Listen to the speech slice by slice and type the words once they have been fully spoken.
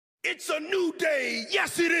It's a new day.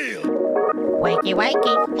 Yes, it is. Wakey,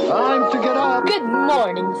 wakey. Time to get up. Good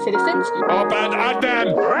morning, citizens. Open and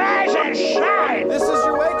then Rise and shine. This is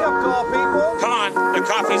your wake-up call, people. come on. The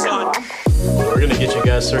coffee's on. We're going to get you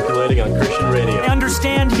guys circulating on Christian radio. I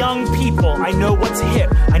understand young people. I know what's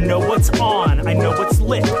hip. I know what's on. I know what's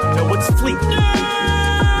lit. I know what's fleet.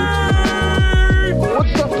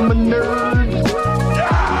 What's up, my nerds?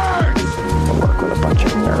 I work with a bunch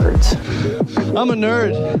of nerds. I'm a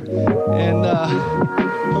nerd, and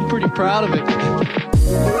I'm pretty proud of it.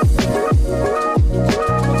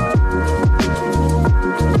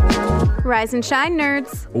 Rise and shine,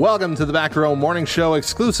 nerds. Welcome to the Back Row Morning Show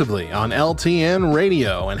exclusively on LTN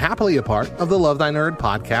Radio and happily a part of the Love Thy Nerd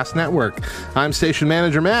Podcast Network. I'm Station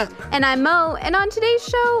Manager Matt. And I'm Mo. And on today's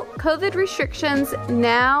show, COVID restrictions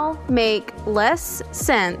now make less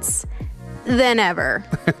sense than ever.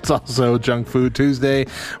 It's also Junk Food Tuesday.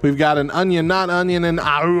 We've got an onion, not onion, and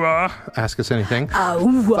Ask Us Anything.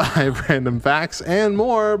 5 random facts and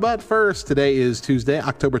more. But first, today is Tuesday,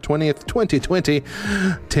 October 20th, 2020.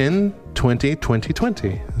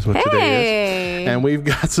 10/20/2020 is what today is. And we've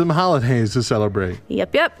got some holidays to celebrate.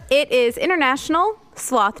 Yep. It is International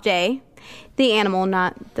Sloth Day. The animal,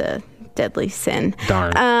 not the deadly sin.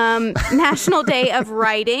 Darn. National Day of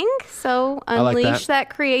Writing. So unleash that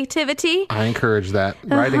creativity. I encourage that.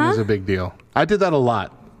 Writing is a big deal. I did that a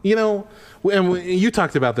lot. You know, and you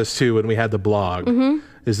talked about this too when we had the blog.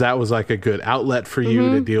 Is that was like a good outlet for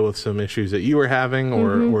you to deal with some issues that you were having,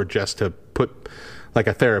 or just to put like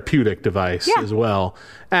a therapeutic device as well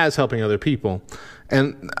as helping other people.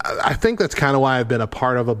 And I think that's kind of why I've been a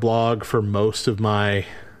part of a blog for most of my,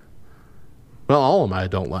 all of my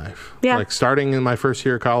adult life. Yeah. Like starting in my first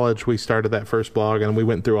year of college, we started that first blog and we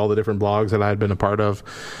went through all the different blogs that I had been a part of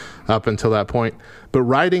up until that point. But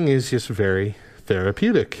writing is just very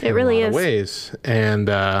therapeutic in really a lot of is. ways. And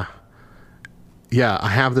I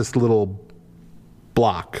have this little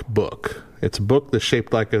block book. It's a book that's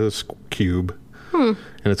shaped like a cube. And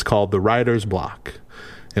it's called The Writer's Block.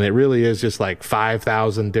 And it really is just like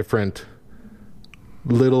 5,000 different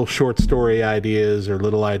little short story ideas or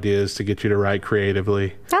little ideas to get you to write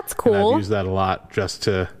creatively. That's cool. And I've used that a lot just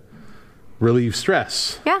to relieve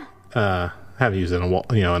stress. Yeah. Haven't used it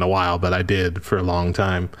in a while, but I did for a long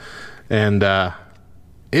time. And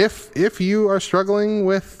if you are struggling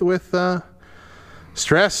with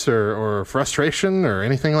stress or frustration or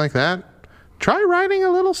anything like that, try writing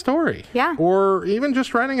a little story. Yeah. Or even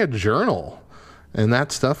just writing a journal. And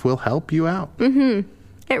that stuff will help you out. It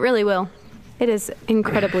really will. It is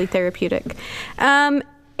incredibly therapeutic. It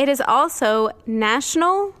is also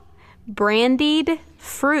National Brandied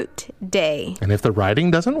Fruit Day. And if the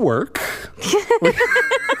writing doesn't work,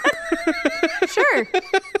 Sure.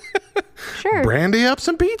 brandy up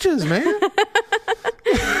some peaches, man.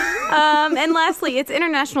 And lastly, it's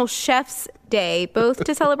International Chef's Day, both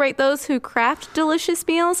to celebrate those who craft delicious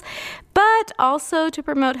meals, but also to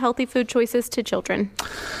promote healthy food choices to children.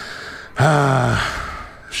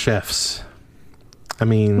 Chefs. I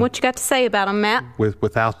mean, What you got to say about them, Matt?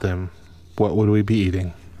 without them, what would we be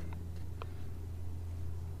eating?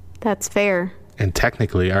 That's fair. And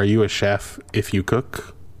technically, are you a chef if you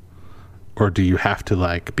cook? Or do you have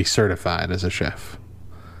to be certified as a chef?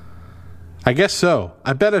 I guess so.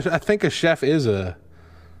 I think a chef is a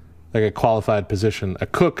qualified position. A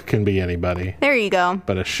cook can be anybody. There you go.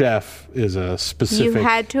 But a chef is a specific... You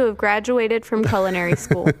had to have graduated from culinary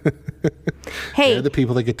school. Hey. They're the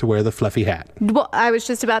people that get to wear the fluffy hat. Well, I was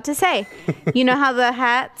just about to say, you know how the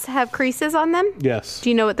hats have creases on them? Yes. Do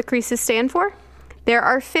you know what the creases stand for? There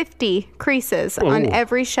are 50 creases on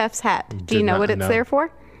every chef's hat. Do you know what it's there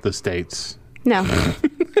for? The States. No.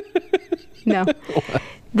 No.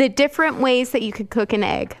 The different ways that you could cook an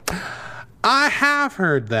egg. I have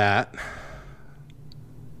heard that.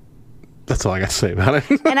 That's all I got to say about it.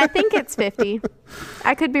 And I think it's 50.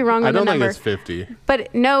 I could be wrong on the number. I don't think it's 50.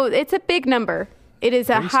 But no, it's a big number. It is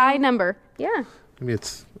a high number. Yeah. Maybe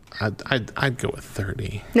it's... I'd go with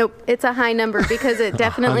 30. Nope, it's a high number because it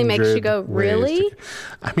definitely makes you go, really?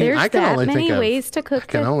 There's I can only think ways to cook. I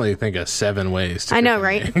can only think of 7 ways to cook. I know,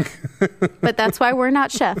 right? But that's why we're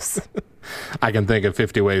not chefs. I can think of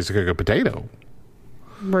 50 ways to cook a potato.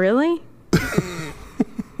 Really?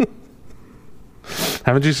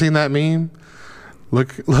 Haven't you seen that meme?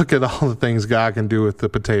 Look at all the things God can do with the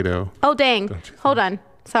potato. Oh, dang. Hold on.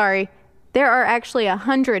 Sorry. There are actually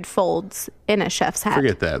 100 folds in a chef's hat.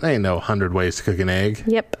 Forget that. There ain't no 100 ways to cook an egg.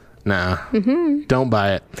 Yep. Nah. Don't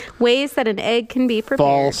buy it. Ways that an egg can be prepared.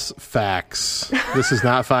 False facts. This is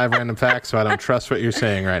not 5 random facts, so I don't trust what you're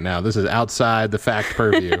saying right now. This is outside the fact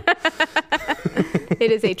purview.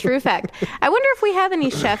 It is a true fact. I wonder if we have any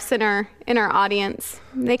chefs in our audience.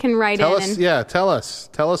 They can write Tell in us, and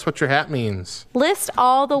tell us what your hat means. list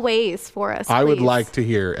all the ways for us. I would please. like to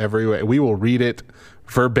hear every way. We will read it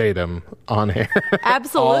verbatim on air.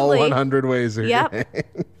 Absolutely. All 100 ways. Yep.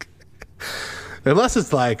 Unless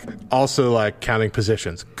it's like also like counting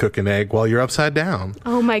positions. Cook an egg while you're upside down.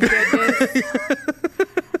 Oh my goodness.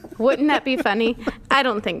 Wouldn't that be funny? I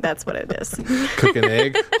don't think that's what it is. Cook an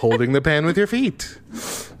egg holding the pan with your feet.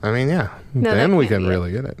 I mean, yeah. No, then that we can't can be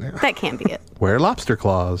really get it. Yeah. That can't be it. Wear lobster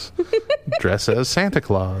claws. Dress as Santa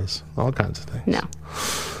Claus. All kinds of things.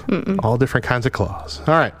 No. All different kinds of claws.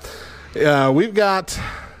 All right. We've got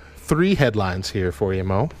 3 headlines here for you,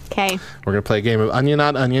 Mo. Okay. We're going to play a game of Onion,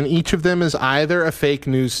 Not Onion. Each of them is either a fake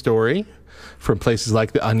news story from places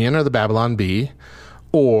like The Onion or the Babylon Bee,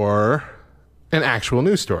 or an actual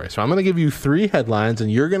news story. So I'm going to give you 3 headlines, and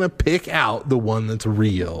you're going to pick out the one that's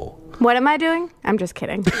real. What am I doing? I'm just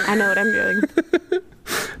kidding. I know what I'm doing.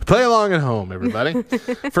 Play along at home, everybody.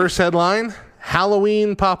 First headline,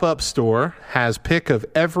 Halloween pop-up store has pic of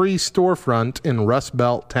every storefront in Rust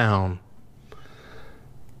Belt town.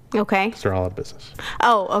 Okay. They're all out of business.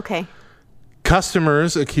 Oh, okay.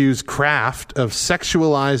 Customers accuse Kraft of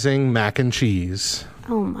sexualizing mac and cheese.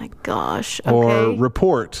 Oh my gosh. Okay. Or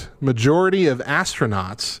report, majority of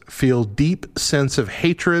astronauts feel deep sense of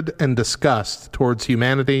hatred and disgust towards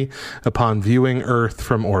humanity upon viewing Earth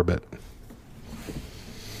from orbit.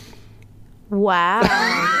 Wow.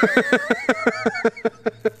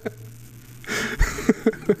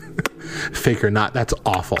 Fake or not, that's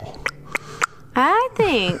awful. I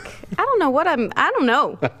don't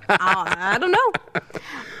know. I don't know.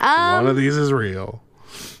 One of these is real.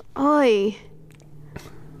 Oy.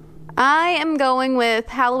 I am going with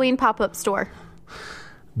Halloween pop-up store.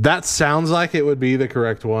 That sounds like it would be the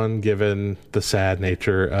correct one given the sad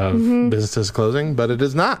nature of businesses closing, but it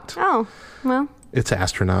is not. Oh, well. It's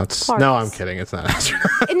astronauts. Farts. No, I'm kidding. It's not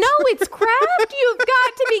astronauts. No, it's Kraft. You've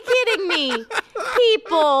got to be kidding me.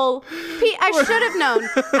 People. I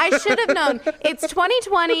should have known. It's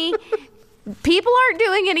 2020. People aren't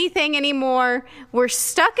doing anything anymore. We're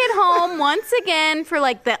stuck at home once again for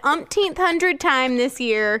like the umpteenth hundred time this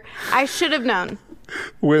year. I should have known.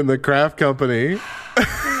 When the Kraft company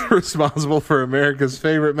responsible for America's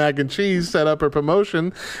favorite mac and cheese set up a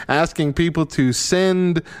promotion asking people to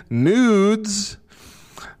send nudes,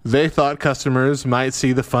 they thought customers might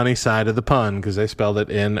see the funny side of the pun because they spelled it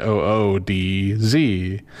Noodz.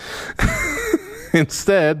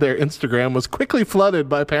 Instead, their Instagram was quickly flooded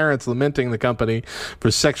by parents lamenting the company for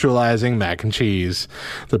sexualizing mac and cheese.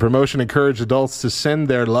 The promotion encouraged adults to send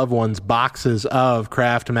their loved ones boxes of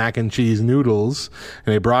Kraft mac and cheese noodles.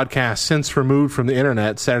 In a broadcast since removed from the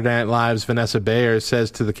internet, Saturday Night Live's Vanessa Bayer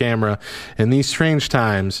says to the camera, "In these strange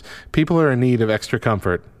times, people are in need of extra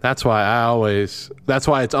comfort. That's why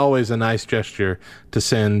it's always a nice gesture to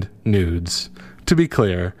send nudes." To be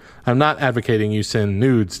clear, I'm not advocating you send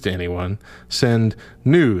nudes to anyone. Send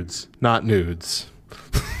nudes, not nudes.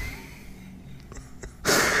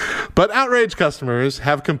 But outraged customers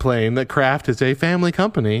have complained that Kraft is a family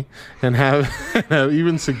company and have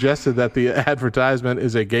even suggested that the advertisement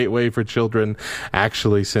is a gateway for children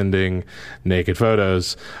actually sending naked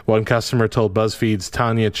photos. One customer told BuzzFeed's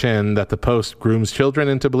Tanya Chen that the post grooms children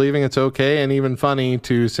into believing it's okay and even funny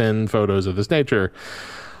to send photos of this nature.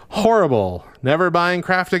 Horrible. Never buying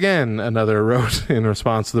Kraft again, another wrote in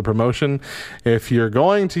response to the promotion. If you're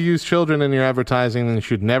going to use children in your advertising, then you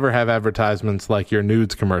should never have advertisements like your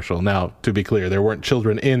nudes commercial. Now, to be clear, there weren't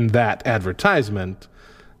children in that advertisement,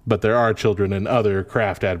 but there are children in other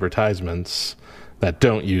Kraft advertisements that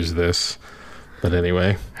don't use this. But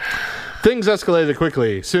anyway, things escalated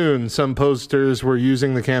quickly. Soon, some posters were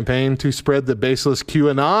using the campaign to spread the baseless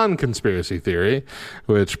QAnon conspiracy theory,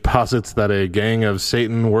 which posits that a gang of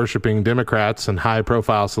Satan-worshipping Democrats and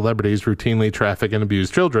high-profile celebrities routinely traffic and abuse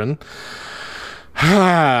children.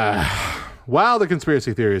 While the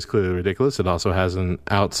conspiracy theory is clearly ridiculous, it also has an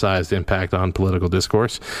outsized impact on political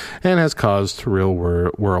discourse and has caused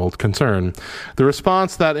real-world concern. The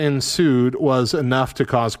response that ensued was enough to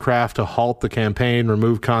cause Kraft to halt the campaign,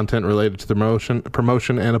 remove content related to the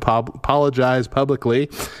promotion and apologize publicly.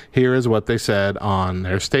 Here is what they said on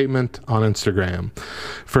their statement on Instagram.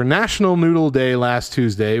 For National Noodle Day last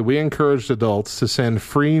Tuesday, we encouraged adults to send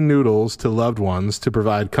free noodles to loved ones to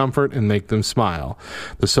provide comfort and make them smile.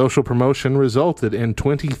 The social promotion resulted in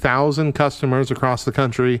 20,000 customers across the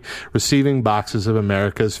country receiving boxes of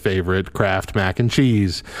America's favorite Kraft mac and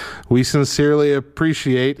cheese. We sincerely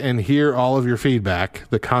appreciate and hear all of your feedback.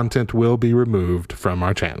 The content will be removed from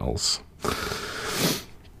our channels.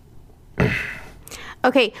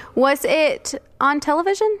 Okay, was it on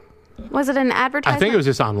television? Was it an advertisement? I think it was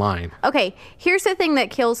just online. Okay, here's the thing that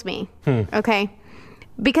kills me. Okay,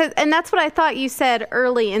 and that's what I thought you said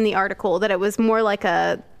early in the article, that it was more like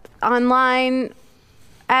a online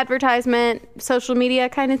advertisement, social media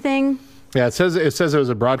kind of thing. Yeah, it says it was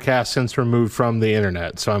a broadcast since removed from the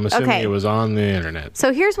internet, so I'm assuming it was on the internet.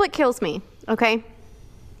 So here's what kills me. Okay,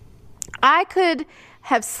 I could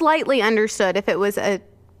have slightly understood if it was a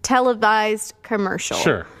televised commercial.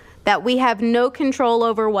 Sure. That we have no control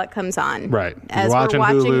over what comes on. Right. As You're watching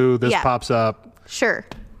Hulu, this pops up. Sure.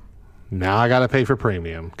 Now I got to pay for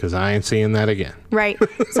premium because I ain't seeing that again. Right.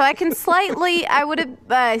 So I can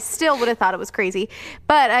I still would have thought it was crazy,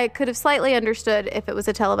 but I could have slightly understood if it was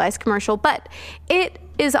a televised commercial. But it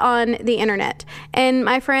is on the internet. And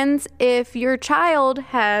my friends, if your child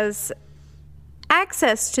has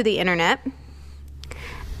access to the internet,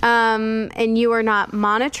 and you are not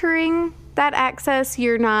monitoring that access,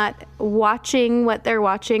 you're not watching what they're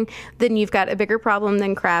watching, then you've got a bigger problem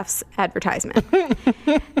than Kraft's advertisement.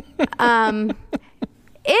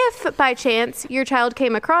 If by chance your child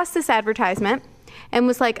came across this advertisement and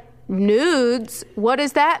was like, nudes, what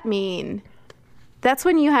does that mean? That's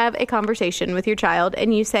when you have a conversation with your child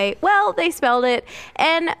and you say, well, they spelled it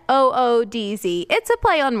Noodz. It's a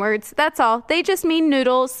play on words. That's all. They just mean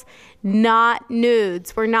noodles, not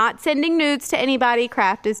nudes. We're not sending nudes to anybody.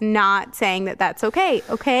 Kraft is not saying that that's okay.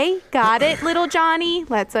 Okay? Got it, little Johnny?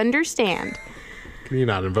 Let's understand. Can you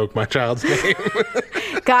not invoke my child's name?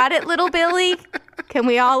 Got it, little Billy? Can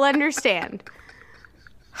we all understand?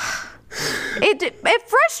 It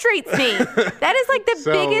frustrates me. That is like the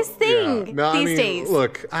biggest thing these days.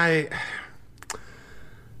 Look,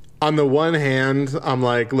 on the one hand, I'm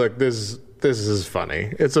like, look, this is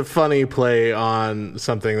funny. It's a funny play on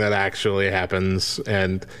something that actually happens,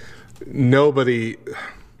 and the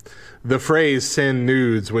phrase "send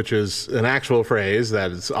nudes," which is an actual phrase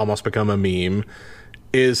that has almost become a meme,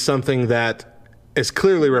 is something that is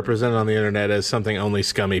clearly represented on the internet as something only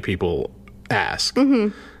scummy people ask.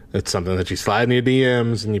 Mm-hmm. It's something that you slide in your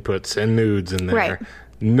DMs and you put "send nudes" in there. Right.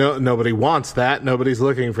 No, nobody wants that. Nobody's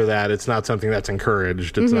looking for that. It's not something that's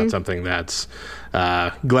encouraged. It's not something that's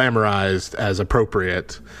glamorized as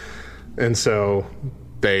appropriate. And so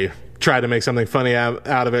they try to make something funny out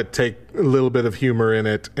of it, take a little bit of humor in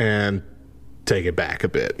it, and take it back a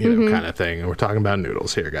bit, kind of thing. And we're talking about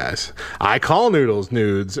noodles here, guys. I call noodles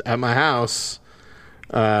nudes at my house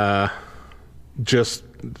just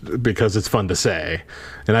because it's fun to say.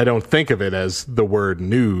 And I don't think of it as the word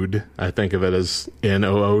nude. I think of it as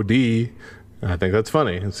Nood. I think that's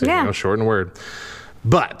funny. It's shortened word.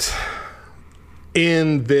 But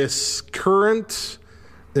in this current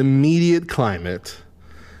immediate climate,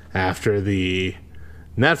 after the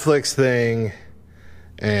Netflix thing,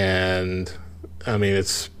 and I mean,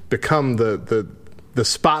 it's become the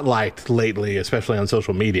spotlight lately, especially on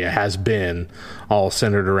social media, has been all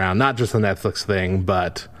centered around not just the Netflix thing,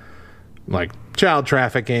 but like child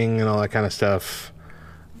trafficking and all that kind of stuff.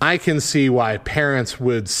 I can see why parents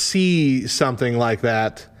would see something like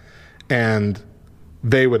that and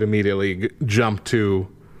they would immediately jump to,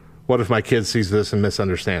 what if my kid sees this and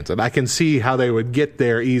misunderstands it? I can see how they would get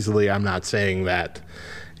there easily. I'm not saying that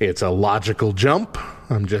it's a logical jump.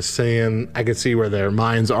 I'm just saying I can see where their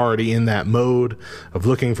mind's already in that mode of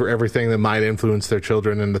looking for everything that might influence their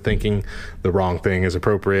children into thinking the wrong thing is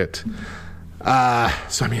appropriate.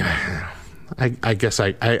 So, I mean, I guess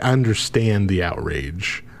I understand the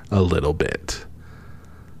outrage a little bit.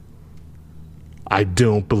 I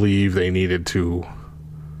don't believe they needed to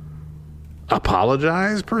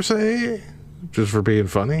apologize, per se, just for being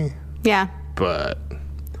funny. Yeah. But,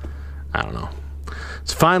 I don't know.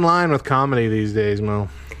 It's a fine line with comedy these days, Mo.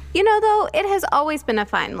 You know, though, it has always been a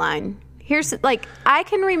fine line. I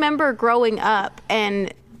can remember growing up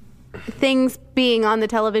and things being on the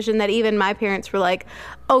television that even my parents were like,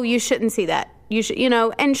 oh, you shouldn't see that. You should,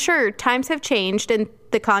 and sure, times have changed and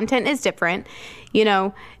the content is different,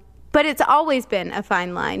 but it's always been a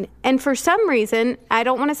fine line. And for some reason, I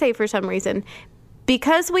don't want to say for some reason,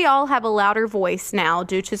 because we all have a louder voice now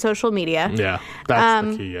due to social media. Yeah,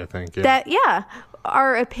 that's the key, I think. Yeah.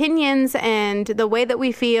 Our opinions and the way that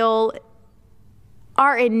we feel,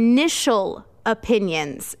 our initial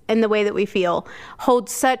opinions and the way that we feel hold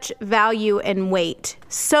such value and weight,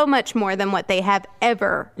 so much more than what they have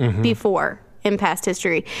ever before in past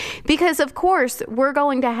history. Because, of course, we're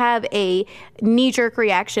going to have a knee-jerk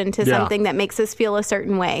reaction to something that makes us feel a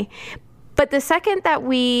certain way. But the second that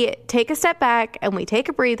we take a step back and we take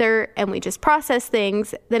a breather and we just process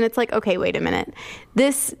things, then it's like, okay, wait a minute.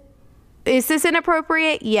 Is this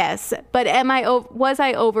inappropriate? Yes. But was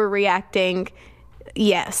I overreacting?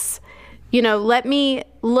 yes. Let me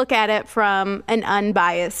look at it from an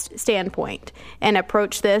unbiased standpoint and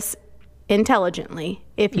approach this intelligently,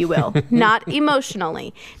 if you will, not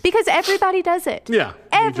emotionally, because everybody does it. Yeah.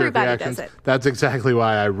 Everybody does it. That's exactly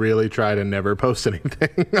why I really try to never post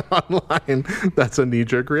anything online that's a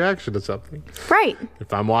knee-jerk reaction to something. Right.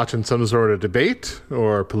 If I'm watching some sort of debate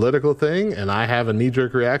or political thing and I have a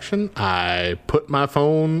knee-jerk reaction, I put my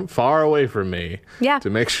phone far away from me to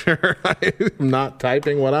make sure I'm not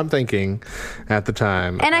typing what I'm thinking at the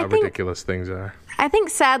time and how ridiculous things are. I think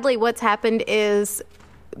sadly what's happened is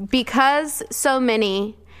because so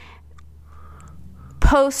many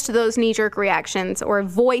post those knee-jerk reactions or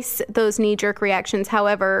voice those knee-jerk reactions,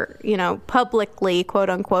 however, publicly, quote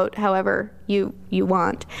unquote, however you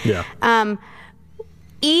want. Yeah.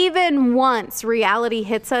 Even once reality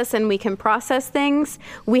hits us and we can process things,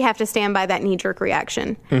 we have to stand by that knee-jerk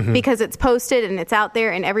reaction because it's posted and it's out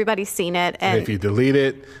there and everybody's seen it. And if you delete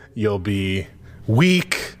it, you'll be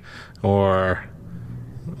weak or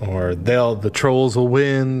the trolls will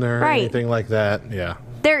win or anything like that. Yeah.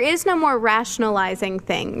 There is no more rationalizing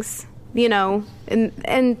things,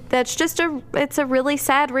 and that's just it's a really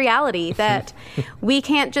sad reality that we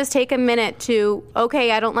can't just take a minute to,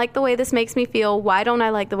 okay, I don't like the way this makes me feel. Why don't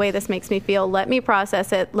I like the way this makes me feel? Let me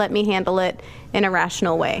process it. Let me handle it in a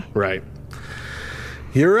rational way. Right.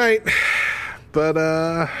 You're right.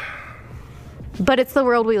 But it's the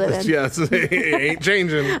world we live in. Yes, it ain't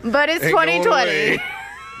changing. But it's 2020.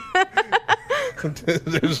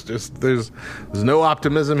 There's no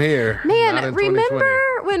optimism here. Man,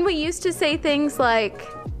 remember when we used to say things like,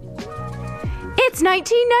 it's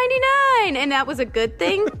 1999, and that was a good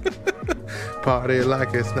thing? Party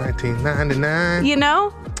like it's 1999.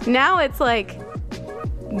 Now it's like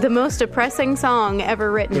the most depressing song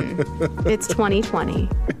ever written. It's 2020.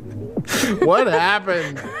 What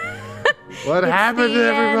happened? What happened to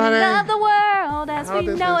everybody? End of the world as we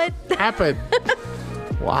know it. Happened.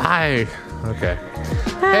 Why? Okay.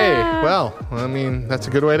 Hey, well, that's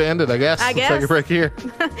a good way to end it, I guess. Let's take a break here.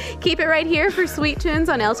 Keep it right here for Sweet Tunes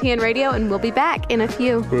on LTN Radio, and we'll be back in a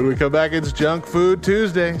few. When we come back, it's Junk Food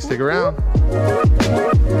Tuesday. Stick around.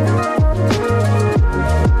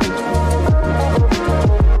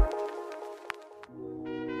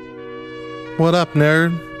 What up,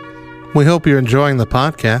 nerd? We hope you're enjoying the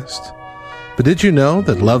podcast. But did you know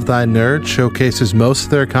that Love Thy Nerd showcases most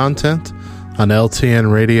of their content on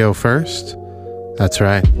LTN Radio first? That's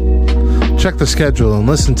right. Check the schedule and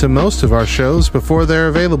listen to most of our shows before they're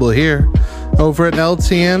available here over at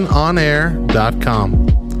ltnonair.com.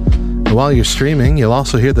 And while you're streaming, you'll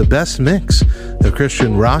also hear the best mix of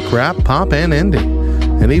Christian rock, rap, pop, and indie,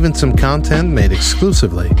 and even some content made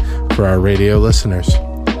exclusively for our radio listeners.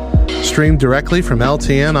 Stream directly from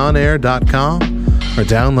ltnonair.com or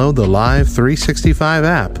download the Live 365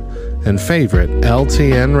 app and favorite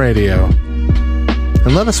LTN Radio.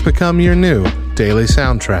 And let us become your new daily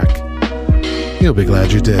soundtrack. You'll be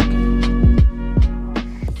glad you did.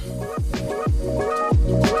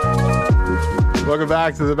 Welcome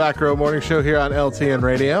back to the Back Row Morning Show here on LTN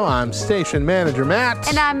Radio. I'm station manager Matt.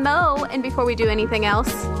 And I'm Mo. And before we do anything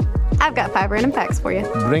else, I've got 5 random facts for you.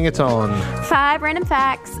 Bring it on. 5 random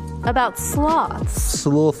facts about sloths.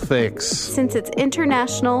 Sloth facts. Since it's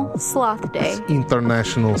International Sloth Day. It's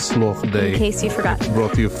International Sloth Day. In case you forgot.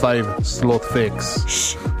 Brought to you 5 sloth facts.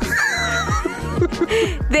 Shh.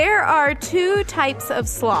 There are 2 types of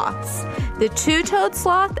sloths. The 2-toed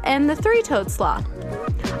sloth and the 3-toed sloth.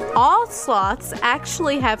 All sloths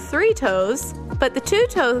actually have 3 toes, but the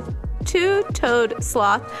 2-toed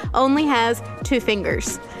sloth only has 2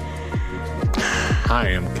 fingers. I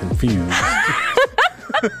am confused.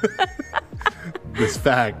 This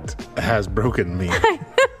fact has broken me.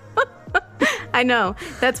 I know.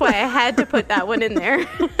 That's why I had to put that one in there.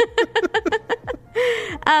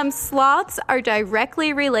 Sloths are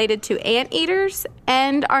directly related to anteaters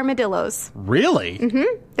and armadillos. Really? Mm-hmm.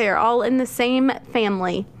 They are all in the same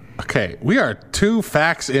family. Okay, we are 2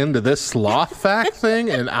 facts into this sloth fact thing,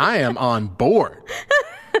 and I am on board.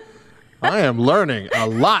 I am learning a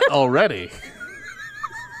lot already.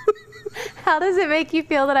 How does it make you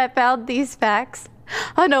feel that I found these facts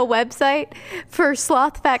on a website for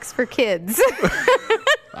sloth facts for kids?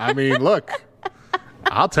 I mean, look,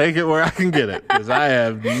 I'll take it where I can get it, because I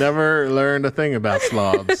have never learned a thing about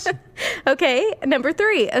sloths. Okay, number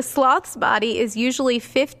 3. A sloth's body is usually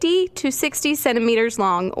 50 to 60 centimeters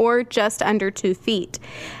long, or just under 2 feet.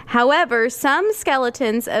 However, some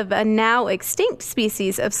skeletons of a now extinct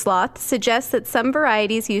species of sloth suggest that some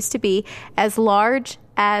varieties used to be as large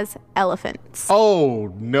as elephants.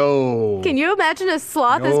 Oh, no. Can you imagine a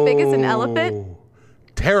sloth as big as an elephant?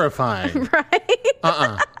 terrifying.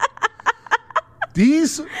 Right?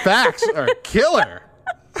 These facts are killer.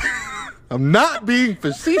 I'm not being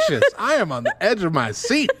facetious. I am on the edge of my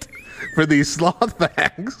seat for these sloth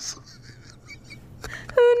facts.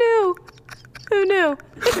 Who knew? Who knew?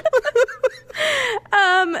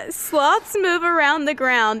 Sloths move around the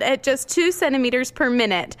ground at just 2 centimeters per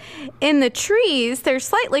minute. In the trees, they're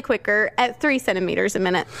slightly quicker at 3 centimeters a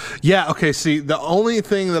minute. Yeah, okay, see, the only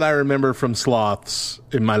thing that I remember from sloths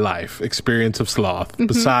in my life, experience of sloth,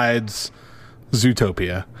 besides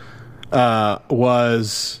Zootopia,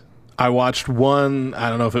 was I watched one, I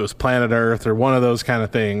don't know if it was Planet Earth or one of those kind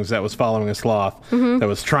of things that was following a sloth that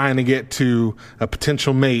was trying to get to a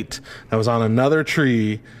potential mate that was on another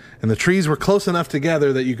tree, and the trees were close enough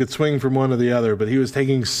together that you could swing from one to the other, but he was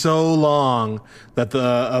taking so long that the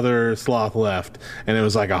other sloth left, and it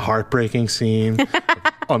was like a heartbreaking scene.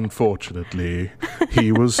 Unfortunately,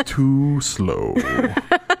 he was too slow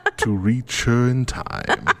to reach her in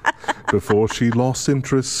time before she lost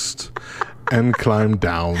interest and climbed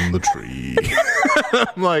down the tree.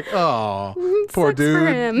 I'm like, oh, poor Sucks for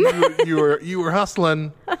him. dude. You were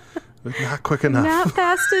hustling, but not quick enough. Not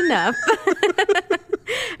fast enough.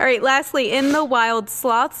 All right, lastly, in the wild,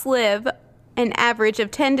 sloths live an average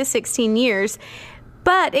of 10 to 16 years,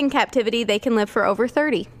 but in captivity, they can live for over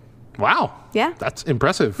 30. Wow. Yeah. That's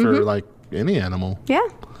impressive for like any animal. Yeah.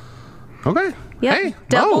 Okay. Yep. Hey,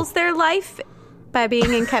 Doubles their life by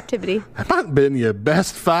being in captivity. That might have been your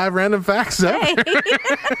best 5 random facts ever. Hey.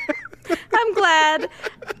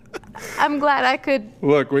 I'm glad I could.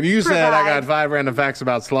 Look, when you said I Provide. got 5 random facts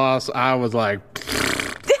about sloths, I was like,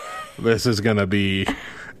 this is going to be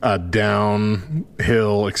a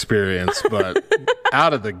downhill experience. But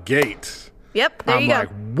out of the gate, Yep, there I'm you go. like,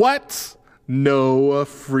 what? No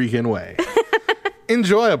freaking way.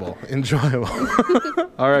 Enjoyable.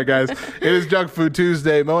 All right, guys. It is Junk Food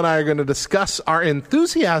Tuesday. Mo and I are going to discuss our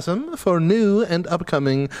enthusiasm for new and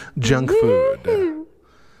upcoming junk food.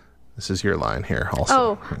 This is your line here also.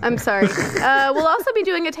 Oh, I'm sorry. We'll also be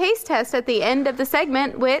doing a taste test at the end of the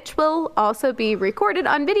segment, which will also be recorded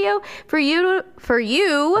on video for you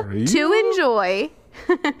to enjoy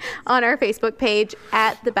on our Facebook page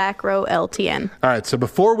at the Back Row LTN. All right, so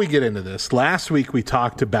before we get into this, last week we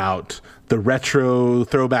talked about the retro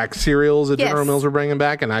throwback cereals that Yes. General Mills were bringing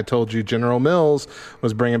back, and I told you General Mills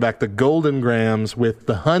was bringing back the Golden Grams with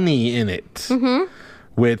the honey in it,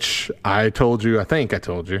 which I think I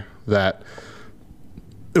told you, that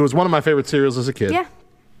it was one of my favorite cereals as a kid. Yeah.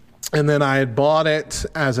 And then I had bought it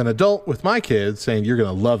as an adult with my kids, saying, you're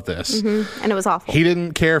going to love this. And it was awful. He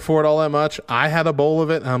didn't care for it all that much. I had a bowl of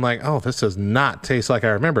it, and I'm like, oh, this does not taste like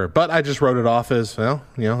I remember. But I just wrote it off as, well,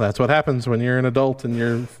 that's what happens when you're an adult and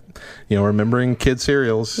you're, remembering kid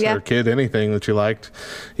cereals or kid anything that you liked.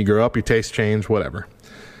 You grow up, your taste change, whatever.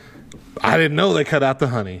 I didn't know they cut out the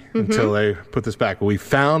honey until they put this back. We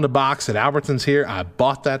found a box at Albertsons here. I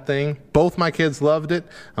bought that thing. Both my kids loved it.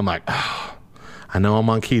 I'm like, oh, I know I'm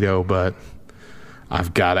on keto, but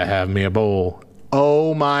I've got to have me a bowl.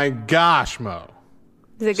 Oh my gosh, Mo.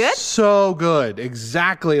 Is it good? So good.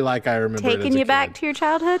 Exactly like I remember it as Taking a you back kid. to your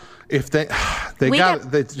childhood? If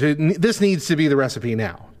this needs to be the recipe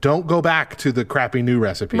now. Don't go back to the crappy new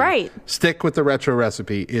recipe. Right. Stick with the retro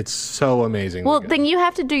recipe. It's so amazing. Well, then you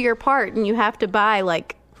have to do your part and you have to buy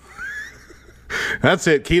That's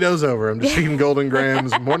it. Keto's over. I'm just eating Golden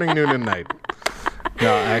Grams morning, noon, and night.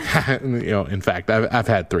 No, in fact, I've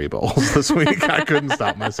had 3 bowls this week. I couldn't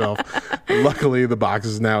stop myself. Luckily, the box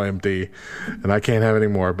is now empty, and I can't have any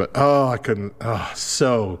more. But I couldn't. Oh,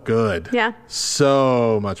 so good. Yeah.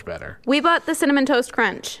 So much better. We bought the Cinnamon Toast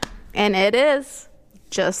Crunch, and it is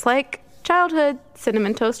just like childhood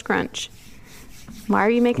Cinnamon Toast Crunch. Why are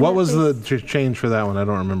you making What that was face? the change for that one? I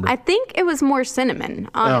don't remember. I think it was more cinnamon,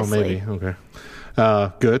 honestly. Oh, maybe.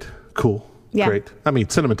 Okay. Good. Cool. Yeah. Great. I mean,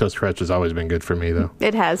 Cinnamon Toast Crunch has always been good for me, though.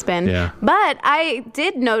 It has been. Yeah. But I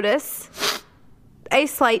did notice a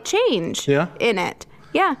slight change in it.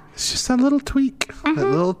 Yeah. It's just that little tweak. That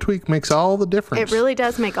little tweak makes all the difference. It really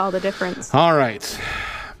does make all the difference. All right.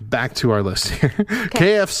 Back to our list here.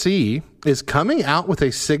 KFC is coming out with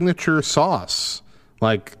a signature sauce.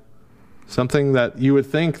 Like something that you would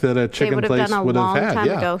think that a chicken would have place done a would have long had. time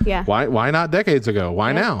ago, yeah. Why not decades ago?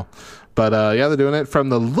 Why now? But they're doing it. From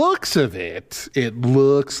the looks of it, it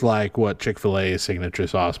looks like what Chick-fil-A's signature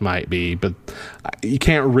sauce might be, but you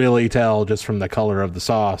can't really tell just from the color of the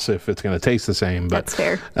sauce if it's going to taste the same. But That's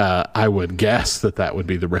fair. I would guess that would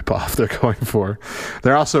be the ripoff they're going for.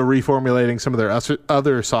 They're also reformulating some of their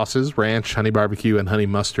other sauces, ranch, honey barbecue, and honey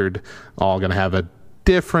mustard, all going to have a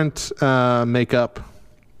different makeup.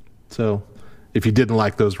 So If you didn't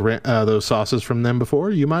like those sauces from them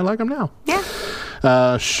before, you might like them now.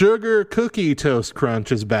 Yeah. Sugar Cookie Toast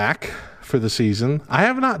Crunch is back for the season. I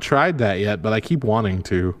have not tried that yet, but I keep wanting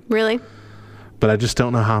to. Really? But I just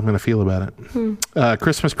don't know how I'm going to feel about it.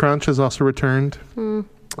 Christmas Crunch has also returned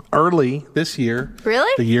early this year.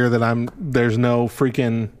 Really? The year that there's no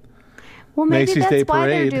freaking Well, maybe Macy's that's Day why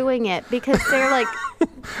Parade. they're doing it, because they're like,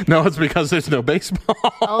 No, it's because there's no baseball.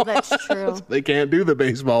 oh, that's true. They can't do the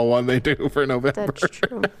baseball one they do for November. That's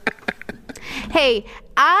true. Hey,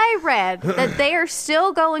 I read that they are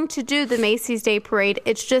still going to do the Macy's Day Parade.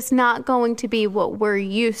 It's just not going to be what we're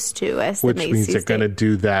used to as Which the Macy's means they're Day. going to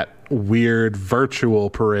do that weird virtual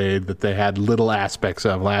parade that they had little aspects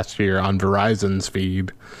of last year on Verizon's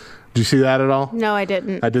feed. Did you see that at all? No, I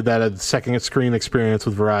didn't. I did that at the second screen experience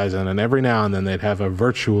with Verizon, and every now and then they'd have a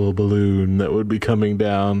virtual balloon that would be coming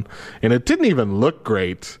down, and it didn't even look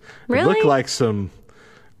great. Really? It looked like some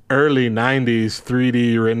early 90s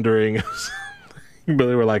 3D rendering of something, but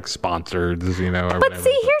they were like sponsored, you know. Or But whatever.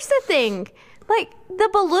 see, here's the thing. Like, the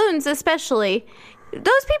balloons especially,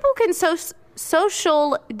 those people can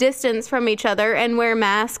social distance from each other and wear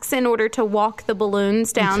masks in order to walk the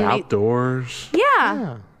balloons down. It's outdoors.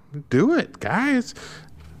 Yeah. Do it, guys.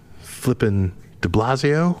 Flipping de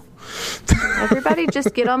Blasio. Everybody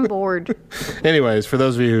just get on board. Anyways, for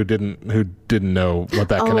those of you who didn't know what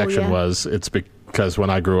that connection yeah. was, it's because when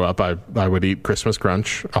I grew up, I would eat Christmas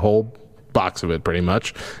Crunch, a whole box of it pretty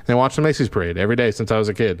much, and watch the Macy's Parade every day since I was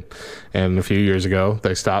a kid. And a few years ago,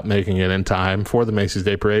 they stopped making it in time for the Macy's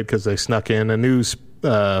Day Parade because they snuck in a new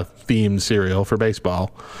themed cereal for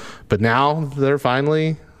baseball. But now they're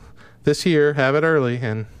finally, this year, have it early,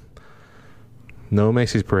 and no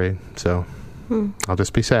Macy's Parade. So I'll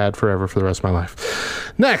just be sad forever for the rest of my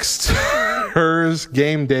life. Next, Hers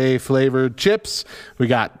Game Day flavored chips. We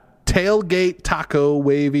got Tailgate Taco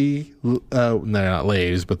Wavy. They're not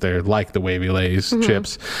Lay's, but they're like the Wavy Lay's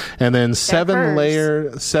chips. And then seven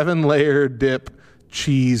layer dip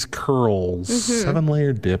cheese curls.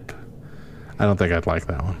 7-layer dip. I don't think I'd like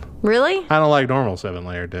that one. Really? I don't like normal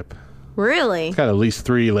 7-layer dip. Really? It's got at least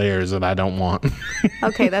 3 layers that I don't want.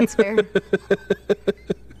 Okay, that's fair.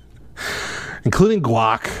 Including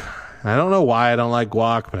guac. I don't know why I don't like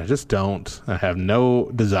guac, but I just don't. I have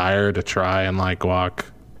no desire to try and like guac.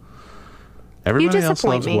 Everybody else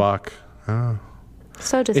disappoint loves me. guac.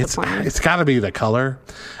 So disappointing. It's got to be the color.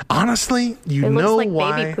 Honestly, you It looks know like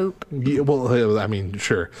why? baby poop. Yeah, well, I mean,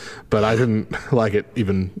 sure, but I didn't like it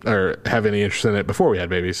even or have any interest in it before we had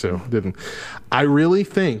babies, so didn't. I really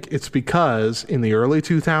think it's because in the early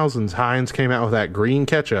 2000s, Heinz came out with that green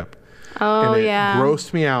ketchup. Oh, and it yeah.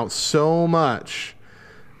 grossed me out so much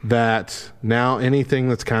that now anything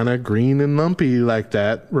that's kind of green and lumpy like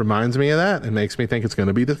that reminds me of that and makes me think it's going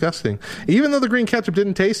to be disgusting. Even though the green ketchup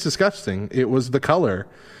didn't taste disgusting, it was the color.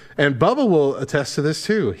 And Bubba will attest to this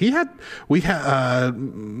too. We had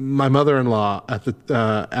my mother-in-law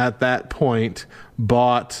at that point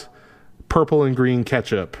bought purple and green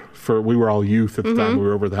ketchup we were all youth at the time. We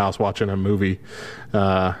were over at the house watching a movie,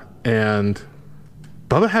 and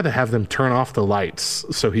Bubba had to have them turn off the lights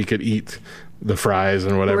so he could eat the fries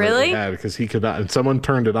and whatever Really? he had, because he could not. And someone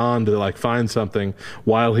turned it on to like find something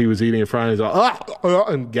while he was eating a fry, and he's all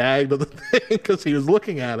and gagged at the thing because he was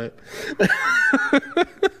looking at it.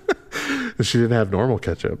 And she didn't have normal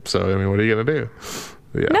ketchup, so I mean, what are you gonna do?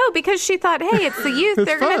 Yeah. No, because she thought, hey, it's the youth. It's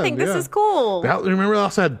They're going to fun, think this yeah. is cool. Remember, they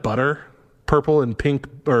also had butter, purple and pink,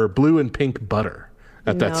 or blue and pink butter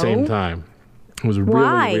at that No. same time. It was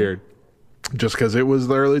Why? really weird. Just because it was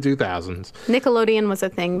the early 2000s. Nickelodeon was a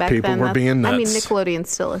thing back People then. were being I mean, nuts. Nickelodeon's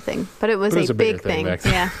still a thing, but it was But it was a a bigger big thing thing. back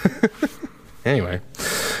then. Yeah. Anyway,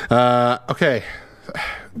 okay.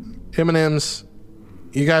 M&M's,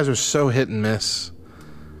 you guys are so hit and miss.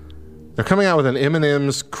 They're coming out with an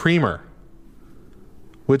M&M's creamer,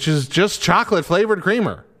 which is just chocolate flavored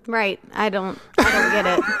creamer. Right. I don't get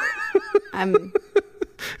it.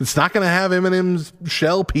 It's not going to have M&M's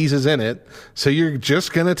shell pieces in it, so you're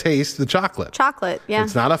just going to taste the chocolate. Chocolate, yeah.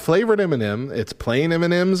 It's not a flavored M&M. It's plain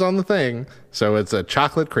M&M's on the thing, so it's a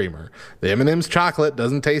chocolate creamer. The M&M's chocolate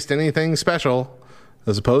doesn't taste anything special,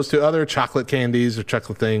 as opposed to other chocolate candies or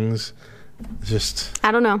chocolate things. It's just,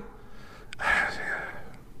 I don't know.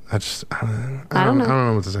 I don't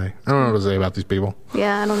know what to say. I don't know what to say about these people.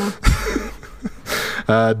 Yeah, I don't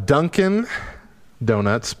know. Dunkin'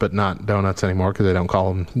 Donuts, but not donuts anymore because they don't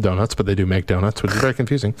call them donuts, but they do make donuts, which is very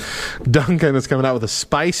confusing. Dunkin' is coming out with a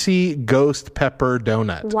spicy ghost pepper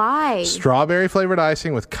donut. Why? Strawberry flavored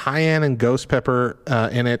icing with cayenne and ghost pepper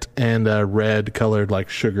in it, and red colored like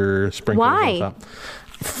sugar sprinkles Why? on top.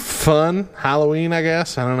 fun Halloween, I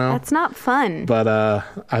guess. I don't know. That's not fun. But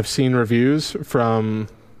I've seen reviews from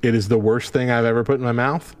it is the worst thing I've ever put in my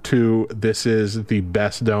mouth to this is the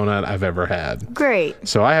best donut I've ever had. Great.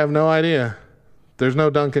 So I have no idea. There's no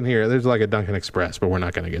Dunkin' here. There's like a Dunkin' Express, but we're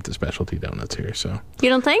not going to get the specialty donuts here. So You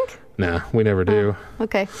don't think? nah, we never do.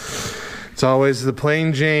 Okay. It's always the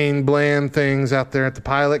plain Jane bland things out there at the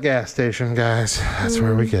Pilot gas station, guys. That's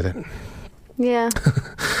where we get it. Yeah.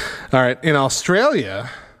 All right. In Australia,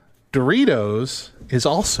 Doritos is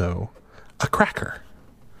also a cracker.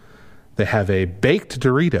 They have a baked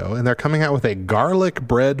Dorito, and they're coming out with a garlic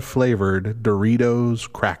bread flavored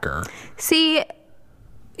Doritos cracker. See,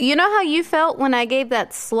 you know how you felt when I gave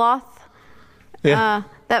that sloth,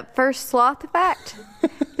 that first sloth fact?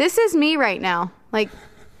 This is me right now. Like,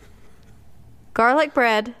 garlic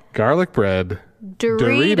bread, Doritos,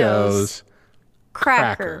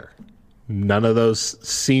 cracker. None of those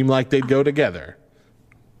seem like they'd go together,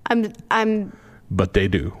 but they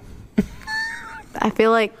do. I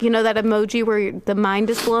feel like, you know that emoji where the mind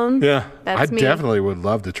is blown? Yeah, That's I me. definitely would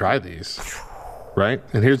love to try these. Right?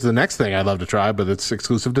 And here's the next thing I'd love to try, but it's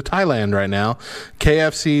exclusive to Thailand right now.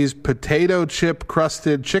 KFC's potato chip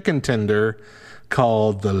crusted chicken tender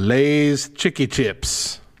called the Lay's Chicky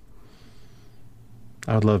Chips.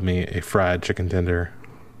 I would love me a fried chicken tender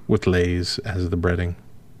with Lay's as the breading.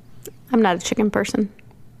 I'm not a chicken person.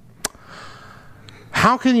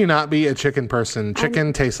 How can you not be a chicken person?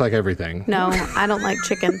 Chicken tastes like everything. No, I don't like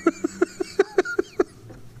chicken.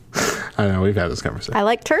 I know, we've had this conversation. I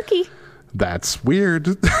like turkey. That's weird.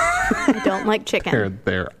 I don't like chicken.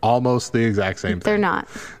 They're almost the exact same thing. They're not.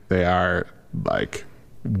 They are like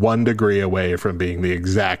 1 degree away from being the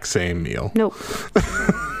exact same meal. Nope.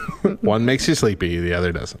 One makes you sleepy, the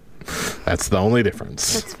other doesn't. That's the only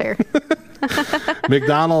difference. That's fair.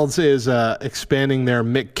 McDonald's is expanding their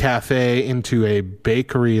McCafe into a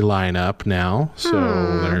bakery lineup now. So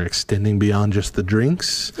they're extending beyond just the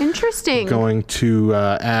drinks. Interesting. Going to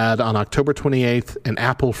add on October 28th an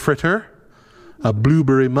apple fritter, a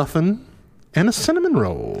blueberry muffin, and a cinnamon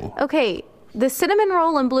roll. Okay, the cinnamon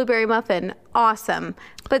roll and blueberry muffin, awesome.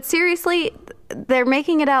 But seriously, they're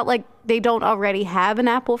making it out like they don't already have an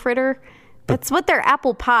apple fritter. That's what their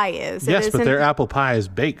apple pie is. Yes, but their apple pie is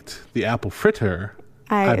baked. The apple fritter,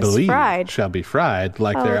 I is believe, fried. shall be fried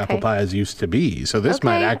like their apple pies used to be. So this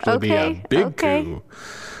might actually be a big coup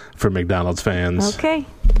for McDonald's fans. Okay.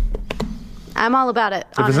 I'm all about it,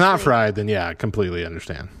 If it's not honestly. fried, then yeah, I completely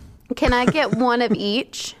understand. Can I get one of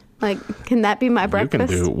each? Like, can that be my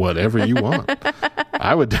breakfast? You can do whatever you want.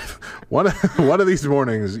 I would. One of these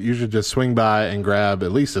mornings, you should just swing by and grab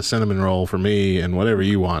at least a cinnamon roll for me and whatever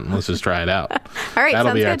you want. And let's just try it out. All right,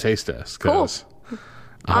 that'll be our sounds good. taste test. Cool.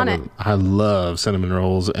 On it. I love cinnamon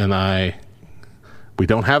rolls, and we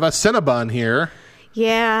don't have a Cinnabon here,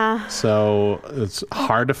 Yeah, so it's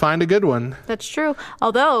hard to find a good one. that's true.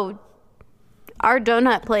 Although, our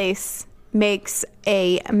donut place makes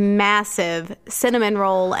a massive cinnamon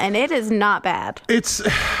roll, and it is not bad.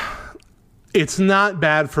 It's not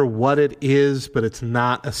bad for what it is, but it's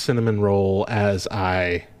not a cinnamon roll as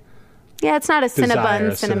I Yeah, it's not a desire Cinnabon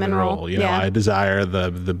a cinnamon roll. You know, I desire the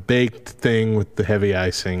baked thing with the heavy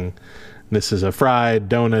icing. This is a fried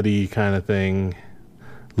donut-y kind of thing,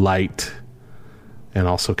 light, and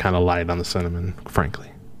also kind of light on the cinnamon, frankly.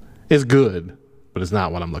 It's good, but it's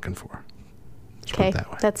not what I'm looking for. Let's put Okay, it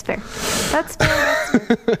that way. that's fair. That's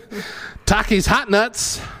fair. Takis Hot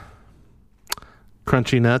Nuts.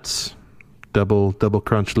 Crunchy nuts. Double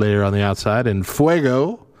crunch layer on the outside. And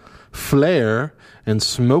Fuego, Flare, and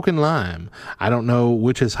Smokin' Lime. I don't know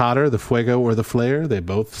which is hotter, the Fuego or the Flare. They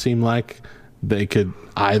both seem like they could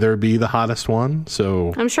either be the hottest one.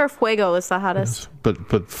 So, I'm sure Fuego is the hottest.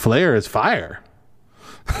 but Flare is fire.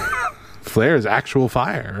 Flare is actual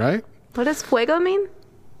fire, right? What does Fuego mean?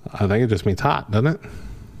 I think it just means hot, doesn't it?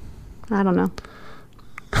 I don't know.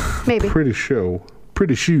 Maybe. Pretty sure.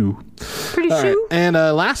 Pretty Pretty All sure. right. And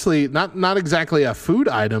lastly, not exactly a food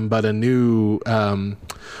item, but a new.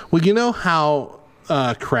 Well, you know how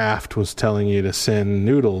Kraft was telling you to send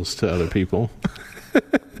noodles to other people.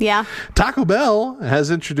 Yeah. Taco Bell has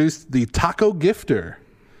introduced the Taco Gifter,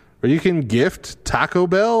 where you can gift Taco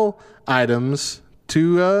Bell items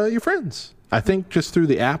to your friends. I think just through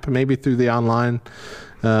the app, maybe through the online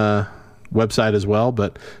website as well.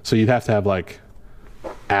 But so you'd have to have like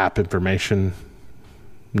app information,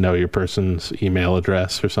 know your person's email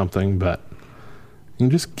address or something, but you can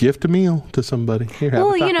just gift a meal to somebody. Here, have a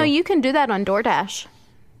Well, you taco. know, you can do that on DoorDash.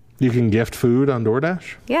 You can gift food on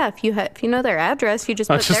DoorDash. Yeah, if you know their address, you just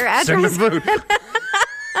put Just their send address. them food.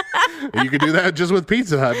 You could do that just with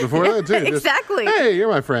Pizza Hut before that too. Just, Exactly. hey, you're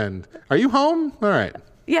my friend. Are you home? All right.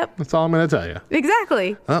 Yep. That's all I'm going to tell you.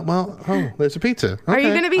 Exactly. There's a pizza. Okay. Are you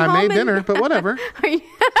going to be home? I made dinner, but whatever.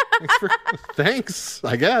 Thanks,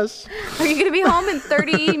 I guess. Are you going to be home in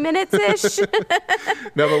 30 minutes-ish?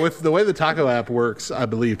 No, but with the way the Taco app works, I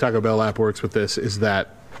believe Taco Bell app works with this, is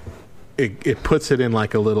that it puts it in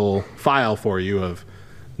like a little file for you of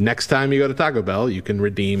next time you go to Taco Bell, you can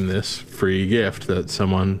redeem this free gift that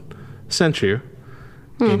someone sent you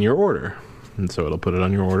in your order. And so it'll put it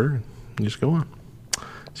on your order and you just go on.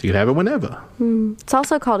 So you can have it whenever. It's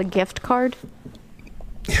also called a gift card.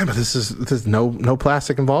 Yeah, but there's no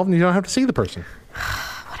plastic involved and you don't have to see the person.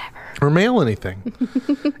 Whatever. Or mail anything.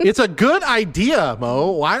 It's a good idea,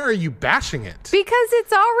 Mo. Why are you bashing it? Because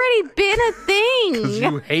it's already been a thing. Because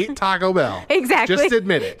you hate Taco Bell. Exactly. Just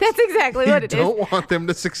admit it. That's exactly what it is. You don't want them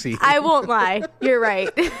to succeed. I won't lie. You're right.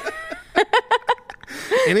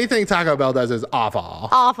 Anything Taco Bell does is awful.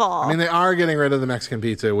 Awful. I mean, they are getting rid of the Mexican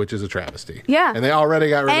pizza, which is a travesty. Yeah. And they already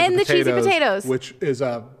got rid and of the cheesy potatoes, which is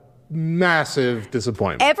a massive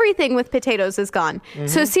disappointment. Everything with potatoes is gone.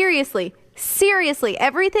 So seriously,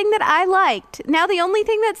 everything that I liked. Now the only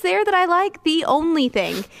thing that's there that I like, the only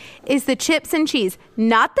thing, is the chips and cheese.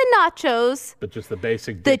 Not the nachos. But just the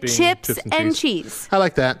basic The dipping, chips and cheese. I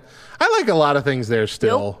like that. I like a lot of things there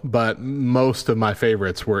still, but most of my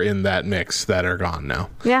favorites were in that mix that are gone now.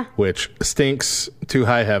 Yeah. Which stinks to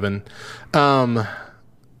high heaven. One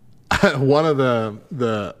of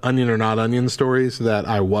the onion or not onion stories that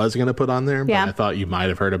I was going to put on there, but I thought you might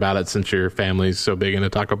have heard about it since your family's so big into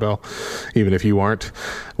Taco Bell, even if you aren't,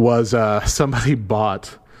 was somebody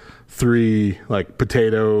bought 3 like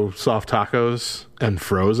potato soft tacos and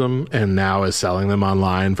froze them and now is selling them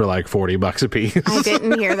online for like $40 a piece. I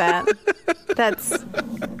didn't hear that. That's...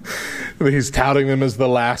 He's touting them as the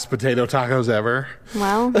last potato tacos ever.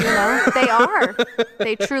 Well, they are.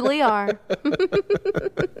 They truly are.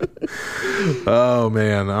 Oh,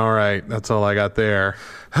 man. All right. That's all I got there.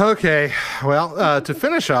 Okay. Well, to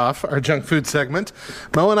finish off our junk food segment,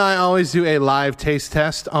 Mo and I always do a live taste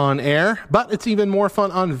test on air, but it's even more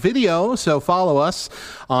fun on video. So follow us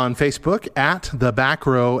on Facebook at The Back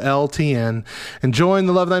Row LTN and join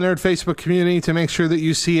the Love Thy Nerd Facebook community to make sure that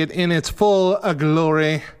you see it in its full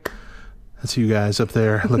glory. That's you guys up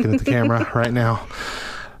there looking at the camera right now.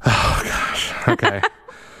 Oh, gosh. Okay.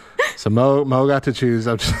 So Mo got to choose.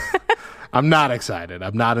 I'm not excited.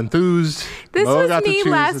 I'm not enthused. This Mo was got me to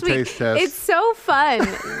choose last the week. taste test. It's so fun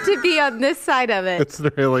to be on this side of it. It's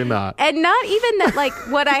really not. And not even that, like,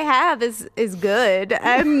 what I have is good.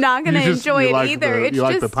 I'm not going to enjoy it either. It's just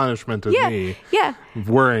like the punishment of me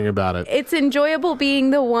worrying about it. It's enjoyable being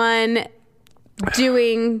the one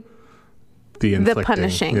doing the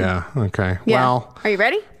punishing. Yeah, okay. Yeah. Well, are you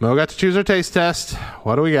ready? Mo got to choose her taste test.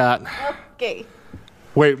 What do we got? Okay.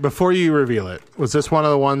 Wait, before you reveal it, was this one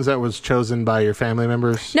of the ones that was chosen by your family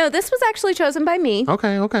members? No, this was actually chosen by me.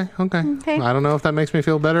 Okay. I don't know if that makes me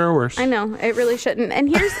feel better or worse. I know, it really shouldn't.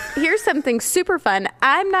 And here's something super fun.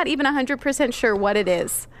 I'm not even 100% sure what it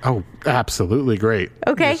is. Oh, absolutely great.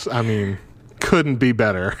 Okay. I mean, couldn't be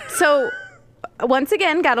better. So, once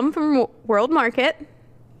again, got them from World Market.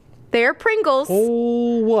 They're Pringles.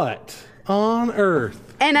 Oh, what on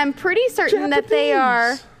earth? And I'm pretty certain that they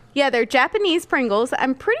are... Yeah, they're Japanese Pringles.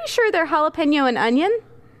 I'm pretty sure they're jalapeno and onion.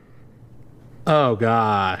 Oh,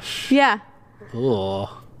 gosh. Yeah. Ugh.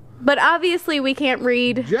 But obviously we can't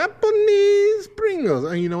read. Japanese Pringles.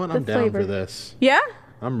 Oh, you know what? I'm down flavor. for this. Yeah?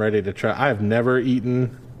 I'm ready to try. I've never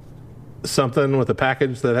eaten something with a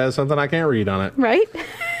package that has something I can't read on it. Right?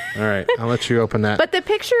 All right. I'll let you open that. But the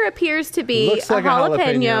picture appears to be Looks like a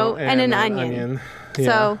jalapeno and an onion. Yeah.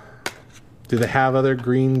 So... Do they have other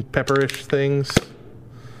green pepperish things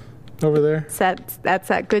over there? That's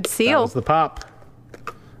that good That seal. was the pop.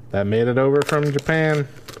 That made it over from Japan.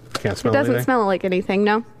 Can't smell It doesn't anything. smell like anything,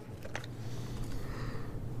 no?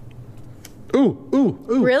 Ooh.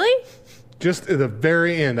 Really? Just at the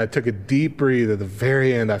very end, I took a deep breathe. At the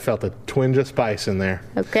very end, I felt a twinge of spice in there.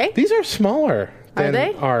 Okay. These are smaller than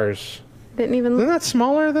they? ours. Didn't even... Isn't that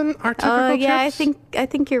smaller than our typical yeah, chips? I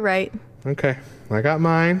think you're right. Okay. I got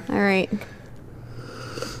mine. All right.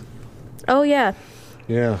 Oh, yeah.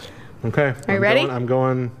 Yeah. Okay. Are you ready? I'm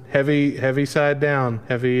going heavy side down.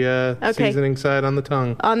 Heavy seasoning side on the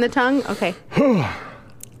tongue. On the tongue? Okay.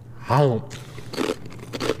 Oh.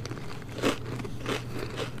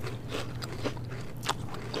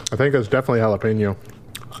 I think it's definitely jalapeno.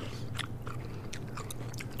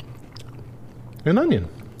 And onion.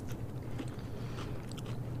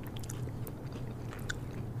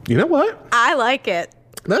 You know what? I like it.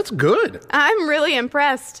 That's good. I'm really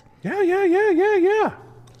impressed. Yeah.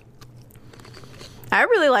 I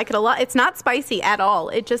really like it a lot. It's not spicy at all.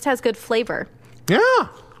 It just has good flavor. Yeah.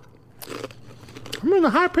 I'm in a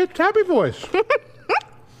high-pitched, happy voice.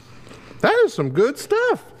 That is some good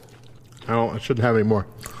stuff. I shouldn't have any more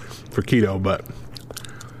for keto, but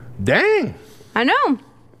dang. I know.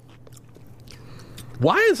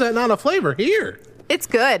 Why is that not a flavor here? It's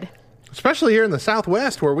good. Especially here in the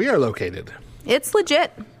Southwest where we are located. It's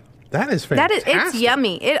legit. That is fantastic. It's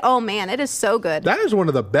yummy. Oh man, it is so good. That is one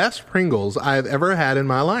of the best Pringles I've ever had in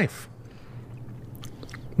my life.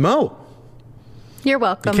 Mo, You're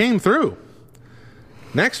welcome. you came through.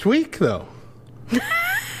 Next week, though,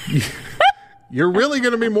 you're really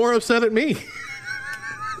going to be more upset at me.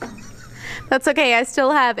 That's okay. I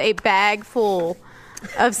still have a bag full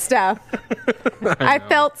of stuff. I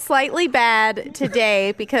felt slightly bad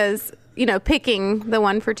today because, picking the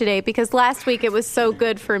one for today because last week it was so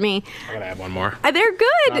good for me. I got to have one more. They're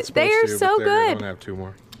good. They are so good. I don't have two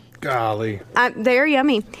more. Golly. They're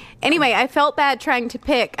yummy. Anyway, I felt bad trying to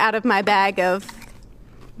pick out of my bag of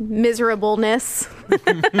miserableness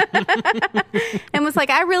and was like,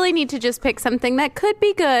 I really need to just pick something that could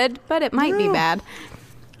be good, but it might be bad.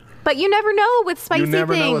 But you never know with spicy things. You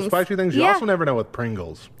never know with spicy things. You also never know with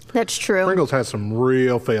Pringles. That's true. Pringles has some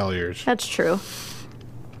real failures. That's true.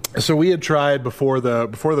 So we had tried before the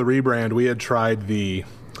rebrand, we had tried the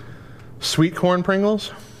sweet corn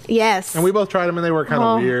Pringles. Yes. And we both tried them and they were kind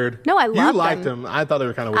of weird. No, I loved them. You liked them. I thought they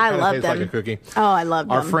were kind of weird. I loved tastes them. like a cookie. Oh, I loved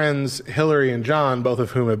them. Our friends Hillary and John, both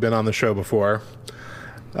of whom have been on the show before,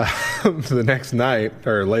 the next night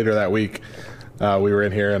or later that week, we were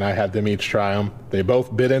in here and I had them each try them. They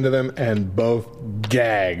both bit into them and both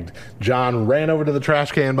gagged. John ran over to the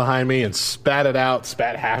trash can behind me and spat it out,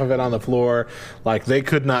 spat half of it on the floor. Like they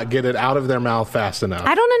could not get it out of their mouth fast enough.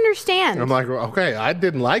 I don't understand. I'm like, well, okay, I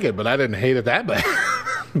didn't like it, but I didn't hate it that bad.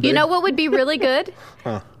 You know what would be really good?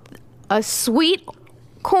 A sweet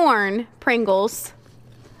corn Pringles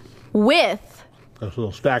with a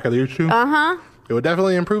little stack of these two. It would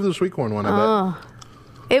definitely improve the sweet corn one, I bet.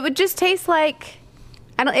 It would just taste like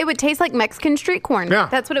it would taste like Mexican street corn. Yeah.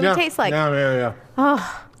 That's what it would taste like. Yeah.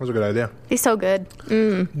 Oh. That was a good idea. It's so good.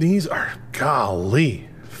 These are, golly,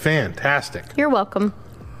 fantastic. You're welcome.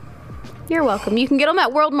 You're welcome. You can get them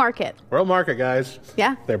at World Market. World Market, guys.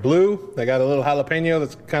 Yeah. They're blue. They got a little jalapeno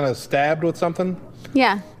that's kind of stabbed with something.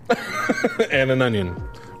 Yeah. And an onion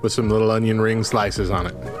with some little onion ring slices on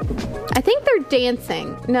it. I think they're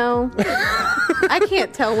dancing. No. I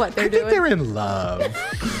can't tell what they're doing. I think they're in love.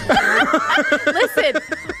 Listen,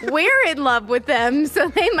 we're in love with them, so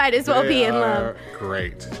they might as well be in love.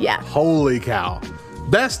 Great. Yeah. Holy cow.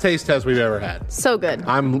 Best taste test we've ever had. So good.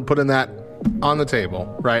 I'm putting that on the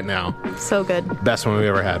table right now. So good. Best one we've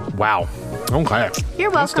ever had. Wow. Okay. You're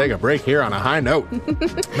welcome. Let's take a break here on a high note.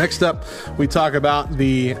 Next up, we talk about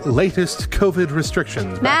the latest COVID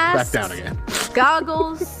restrictions. Masks, back down again.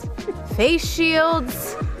 Goggles, face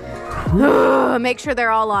shields. Make sure they're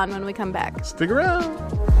all on when we come back. Stick around.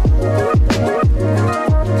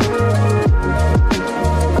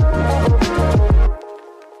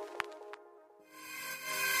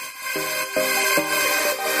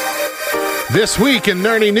 This week in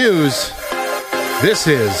Nerdy News, this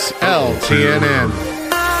is LTNN.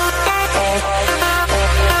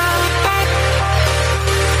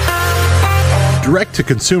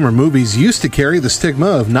 Direct-to-consumer movies used to carry the stigma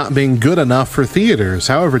of not being good enough for theaters.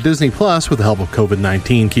 However, Disney Plus, with the help of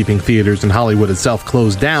COVID-19 keeping theaters in Hollywood itself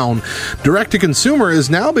closed down, direct-to-consumer is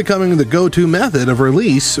now becoming the go-to method of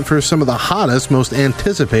release for some of the hottest, most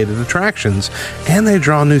anticipated attractions, and they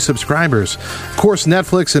draw new subscribers. Of course,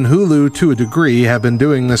 Netflix and Hulu, to a degree, have been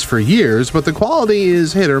doing this for years, but the quality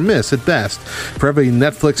is hit or miss at best. For every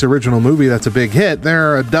Netflix original movie that's a big hit,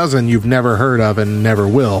 there are a dozen you've never heard of and never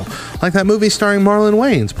will. Like that movie starring Marlon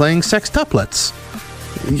Wayans playing sextuplets.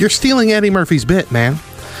 You're stealing Eddie Murphy's bit, man.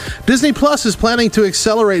 Disney Plus is planning to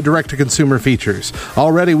accelerate direct-to-consumer features.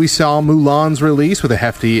 Already we saw Mulan's release with a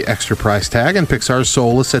hefty extra price tag, and Pixar's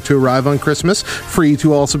Soul is set to arrive on Christmas, free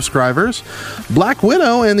to all subscribers. Black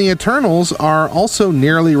Widow and the Eternals are also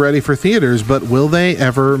nearly ready for theaters, but will they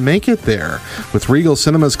ever make it there? With Regal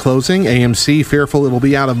Cinemas closing, AMC fearful it'll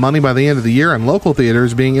be out of money by the end of the year, and local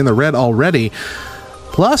theaters being in the red already,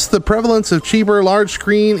 plus the prevalence of cheaper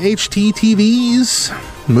large-screen HT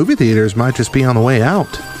TVs, movie theaters might just be on the way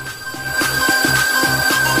out.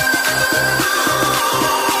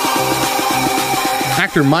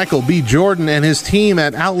 Director Michael B. Jordan and his team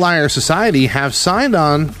at Outlier Society have signed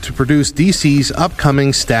on to produce DC's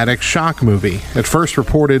upcoming Static Shock movie. At first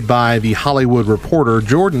reported by The Hollywood Reporter,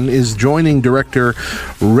 Jordan is joining director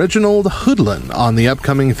Reginald Hudlin on the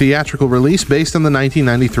upcoming theatrical release based on the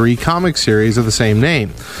 1993 comic series of the same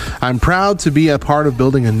name. I'm proud to be a part of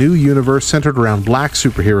building a new universe centered around black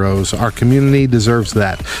superheroes. Our community deserves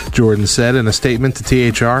that, Jordan said in a statement to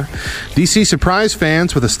THR. DC surprised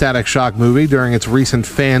fans with a Static Shock movie during its recent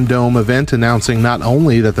Fandome event, announcing not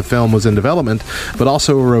only that the film was in development, but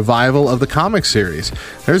also a revival of the comic series.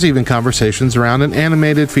 There's even conversations around an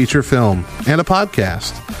animated feature film and a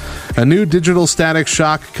podcast. A new digital Static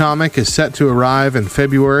Shock comic is set to arrive in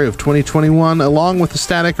February of 2021, along with the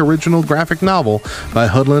Static original graphic novel by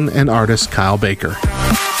Hudlin and artist Kyle Baker.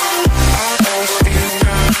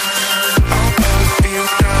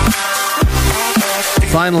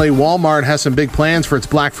 Finally, Walmart has some big plans for its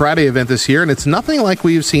Black Friday event this year, and it's nothing like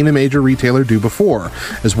we've seen a major retailer do before.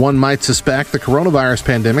 As one might suspect, the coronavirus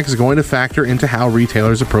pandemic is going to factor into how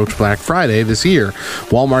retailers approach Black Friday this year.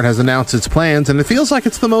 Walmart has announced its plans, and it feels like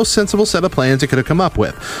it's the most sensible set of plans it could have come up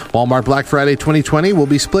with. Walmart Black Friday 2020 will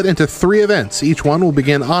be split into 3 events. Each one will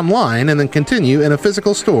begin online and then continue in a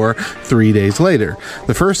physical store 3 days later.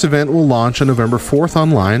 The first event will launch on November 4th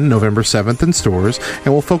online, November 7th in stores,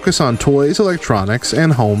 and will focus on toys, electronics,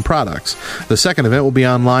 and home products. The second event will be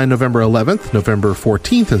online November 11th, November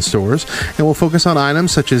 14th in stores, and will focus on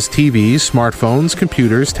items such as TVs, smartphones,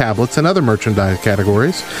 computers, tablets, and other merchandise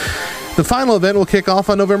categories. The final event will kick off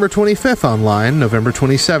on November 25th online, November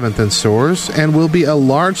 27th in stores, and will be a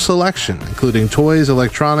large selection, including toys,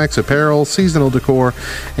 electronics, apparel, seasonal decor,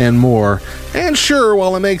 and more. And sure,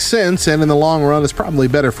 while it makes sense, and in the long run is probably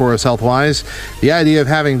better for us health-wise, the idea of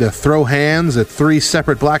having to throw hands at 3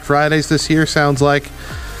 separate Black Fridays this year sounds like,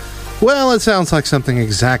 well, it sounds like something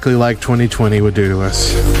exactly like 2020 would do to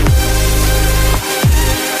us.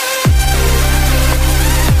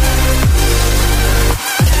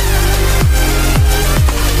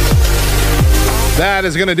 That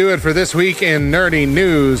is going to do it for this week in Nerdy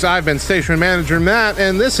News. I've been Station Manager Matt,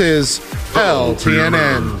 and this is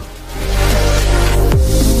LTNN.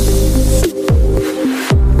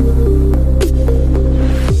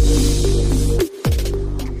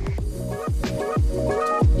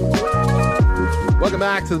 Welcome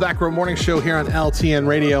back to the Back Row Morning Show here on LTN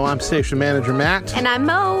Radio. I'm Station Manager Matt. And I'm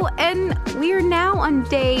Mo, and we're now on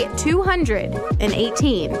day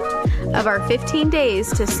 218 of our 15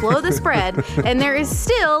 days to slow the spread, and there is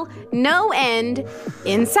still no end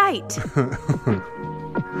in sight.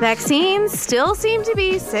 Vaccines still seem to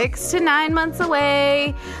be 6 to 9 months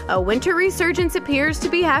away. A winter resurgence appears to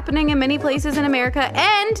be happening in many places in America,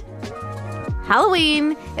 and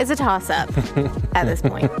Halloween is a toss-up at this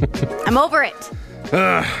point. I'm over it.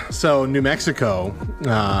 So New Mexico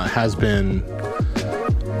has been...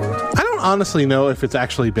 I don't honestly know if it's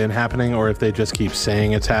actually been happening or if they just keep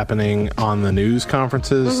saying it's happening on the news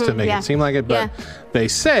conferences to make it seem like it. But they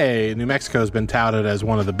say New Mexico has been touted as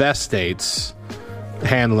one of the best states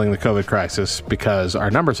handling the COVID crisis because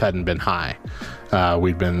our numbers hadn't been high.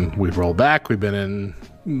 We've rolled back. We've been in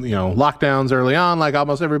lockdowns early on like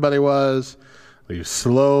almost everybody was. We've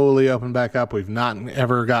slowly opened back up. We've not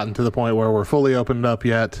ever gotten to the point where we're fully opened up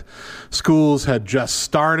yet. Schools had just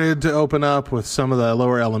started to open up with some of the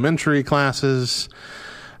lower elementary classes.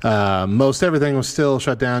 Most everything was still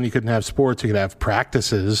shut down. You couldn't have sports. You could have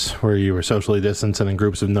practices where you were socially distanced and in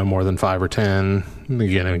groups of no more than 5 or 10,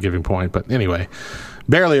 again, at a given point. But anyway,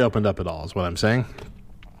 barely opened up at all is what I'm saying.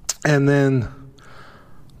 And then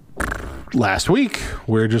last week,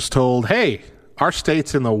 we're just told, hey, our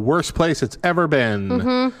state's in the worst place it's ever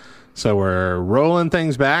been. So we're rolling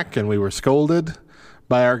things back, and we were scolded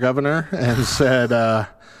by our governor and said,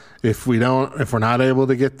 if we're not able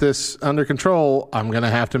to get this under control, I'm going to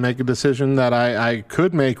have to make a decision that I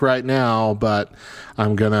could make right now, but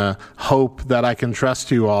I'm going to hope that I can trust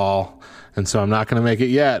you all. And so I'm not going to make it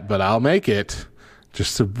yet, but I'll make it.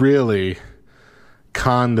 Just a really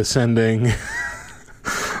condescending,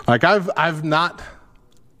 like I've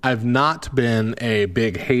not been a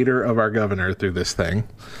big hater of our governor through this thing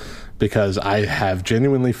because I have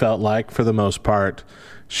genuinely felt like, for the most part,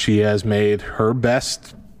 she has made her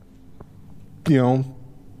best,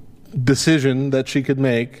 decision that she could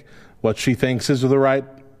make, what she thinks is the right,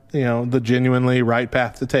 the genuinely right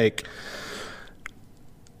path to take,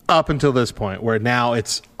 up until this point where now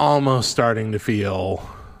it's almost starting to feel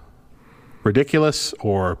ridiculous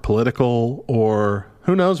or political or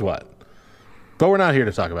who knows what. But we're not here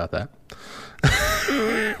to talk about that.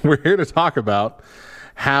 We're here to talk about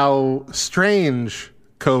how strange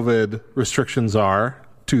COVID restrictions are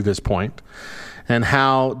to this point and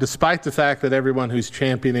how, despite the fact that everyone who's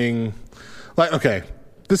championing, like, okay,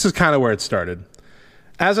 this is kind of where it started.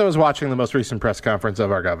 As I was watching the most recent press conference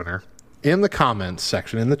of our governor, in the comments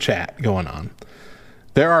section, in the chat going on,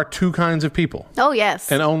 there are two kinds of people. Oh,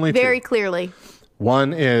 yes. And only very two. clearly.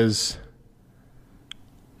 One is,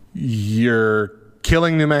 you're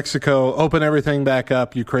killing New Mexico, open everything back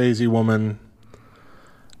up, you crazy woman.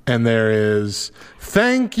 And there is,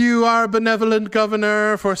 thank you, our benevolent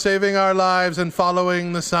governor, for saving our lives and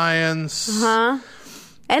following the science. Uh-huh.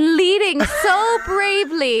 And leading so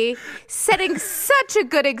bravely, setting such a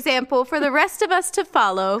good example for the rest of us to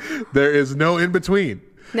follow. There is no in between.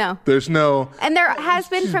 No. There's no. And there has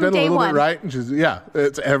been she's from been day a little one. Bit right, and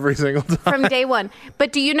it's every single time. From day one.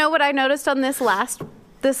 But do you know what I noticed on this last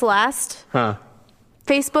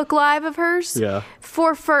Facebook Live of hers? Yeah.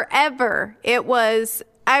 For forever, it was,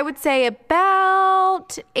 I would say,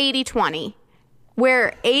 about 80-20.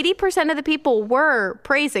 Where 80% of the people were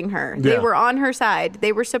praising her. They were on her side.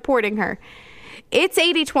 They were supporting her. It's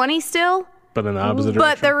 80-20 still. But in the opposite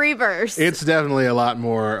But direction. the reverse. It's definitely a lot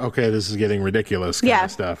more, okay, this is getting ridiculous kind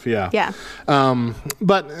of stuff. Yeah. Yeah.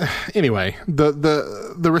 But anyway,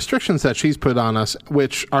 the restrictions that she's put on us,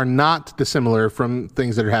 which are not dissimilar from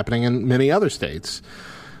things that are happening in many other states,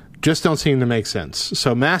 just don't seem to make sense.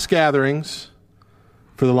 So mass gatherings,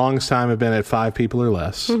 for the longest time, have been at 5 people or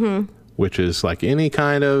less. Mm-hmm. Which is like any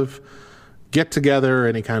kind of get together,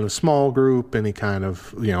 any kind of small group, any kind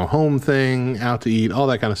of, home thing, out to eat, all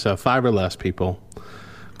that kind of stuff. 5 or less people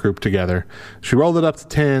grouped together. She rolled it up to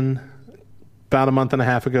 10 about a month and a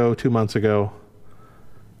half ago, 2 months ago,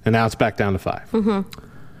 and now it's back down to 5. Mm-hmm.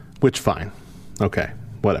 Which, fine. Okay,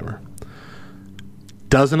 whatever.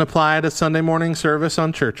 Doesn't apply to Sunday morning service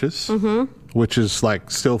on churches, which is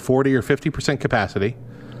like still 40 or 50% capacity.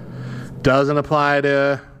 Doesn't apply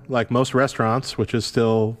to like most restaurants, which is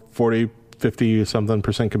still 40, 50 something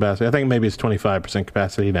percent capacity. I think maybe it's 25%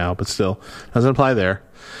 capacity now, but still doesn't apply there.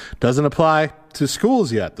 Doesn't apply to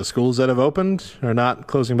schools yet. The schools that have opened are not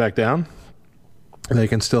closing back down. They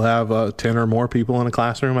can still have 10 or more people in a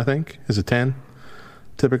classroom, I think. Is it 10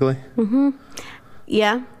 typically? Mm-hmm.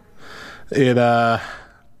 Yeah. It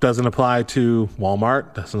doesn't apply to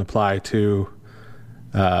Walmart, doesn't apply to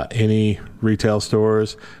any retail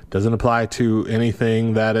stores, doesn't apply to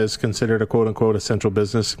anything that is considered a quote-unquote essential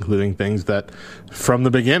business, including things that from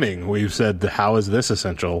the beginning we've said, how is this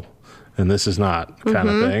essential and this is not kind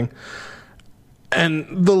of thing.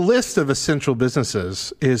 And the list of essential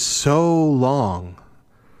businesses is so long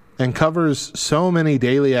and covers so many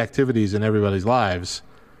daily activities in everybody's lives.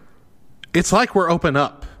 It's like we're open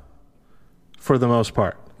up for the most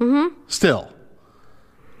part. Still.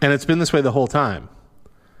 And it's been this way the whole time.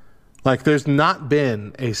 Like, there's not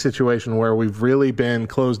been a situation where we've really been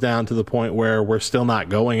closed down to the point where we're still not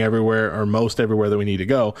going everywhere or most everywhere that we need to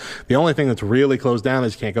go. The only thing that's really closed down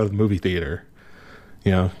is you can't go to the movie theater.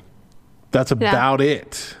 That's about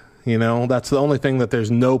it. That's the only thing that there's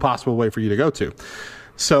no possible way for you to go to.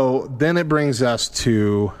 So then it brings us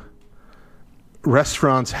to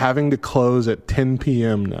restaurants having to close at 10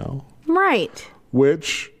 p.m. now. Right.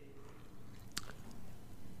 Which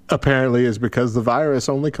apparently is because the virus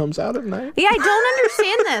only comes out at night. Yeah, I don't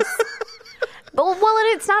understand this. Well,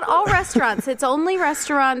 and it's not all restaurants. It's only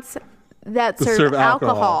restaurants that serve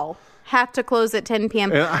alcohol have to close at 10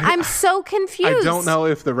 p.m. I'm so confused. I don't know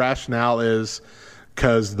if the rationale is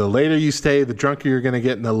because the later you stay, the drunker you're going to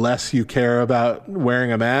get and the less you care about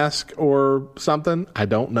wearing a mask or something. I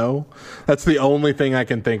don't know. That's the only thing I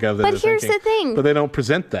can think of. But here's the thing. But they don't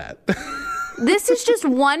present that. This is just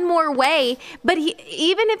one more way. But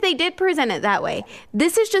even if they did present it that way,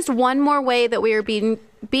 this is just one more way that we are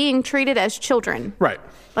being treated as children. Right.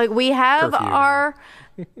 Like we have our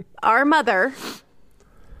mother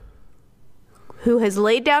who has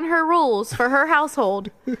laid down her rules for her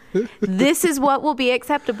household. This is what will be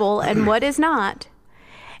acceptable and what is not.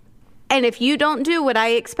 And if you don't do what I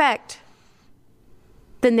expect,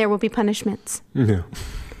 then there will be punishments. Yeah.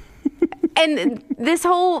 And this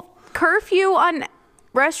whole curfew on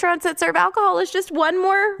restaurants that serve alcohol is just one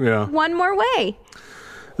more way.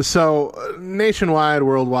 So nationwide,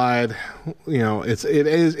 worldwide, it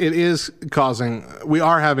is causing. We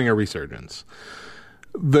are having a resurgence.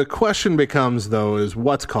 The question becomes, though, is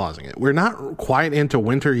what's causing it? We're not quite into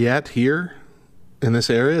winter yet here in this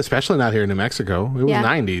area, especially not here in New Mexico. It was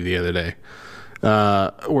 90 the other day.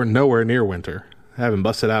 We're nowhere near winter. I haven't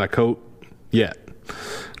busted out a coat yet,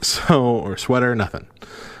 or sweater, nothing.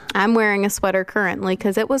 I'm wearing a sweater currently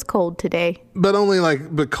because it was cold today. But only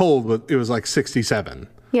but cold, but it was like 67.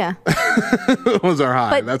 Yeah. was our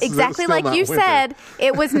high. But exactly like you said,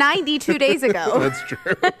 it was 92 days ago. That's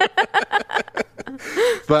true.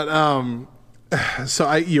 But so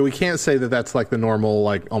we can't say that that's like the normal,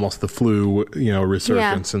 like almost the flu,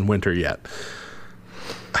 resurgence in winter yet.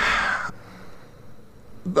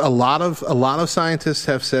 A lot of scientists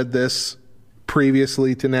have said this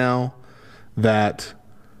previously to now, that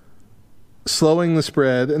slowing the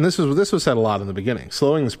spread, and this was said a lot in the beginning.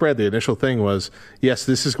 Slowing the spread, the initial thing was, yes,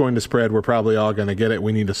 this is going to spread. We're probably all going to get it.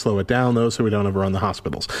 We need to slow it down, though, so we don't overrun the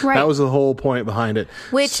hospitals. Right. That was the whole point behind it.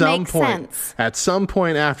 Which makes sense. At some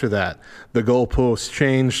point after that, the goalposts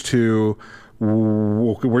changed to,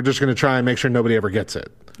 we're just going to try and make sure nobody ever gets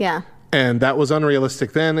it. Yeah. And that was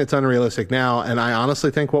unrealistic then. It's unrealistic now. And I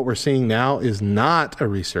honestly think what we're seeing now is not a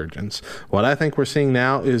resurgence. What I think we're seeing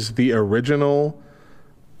now is the original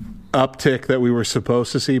uptick that we were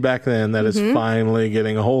supposed to see back then that is finally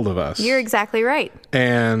getting a hold of us. You're exactly right.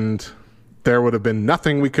 And there would have been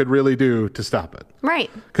nothing we could really do to stop it.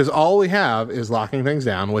 Right. Because all we have is locking things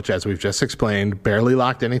down, which, as we've just explained, barely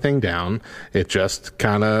locked anything down. It just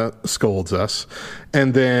kind of scolds us.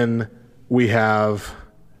 And then we have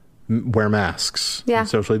wear masks and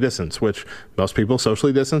socially distance, which most people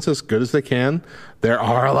socially distance as good as they can. There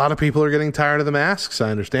are a lot of people who are getting tired of the masks. I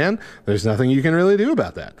understand. There's nothing you can really do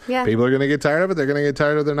about that. Yeah. People are going to get tired of it. They're going to get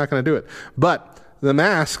tired of it. They're not going to do it. But the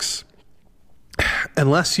masks,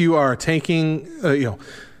 unless you are taking,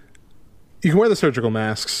 you can wear the surgical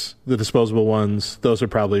masks, the disposable ones. Those are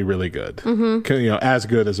probably really good. As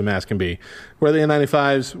good as a mask can be. Where the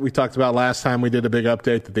N95s, we talked about last time we did a big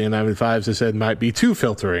update that the N95s, they said, might be too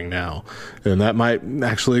filtering now. And that might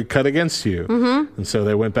actually cut against you. And so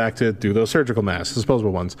they went back to do those surgical masks,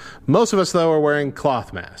 disposable ones. Most of us, though, are wearing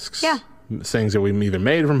cloth masks. Yeah. Things that we either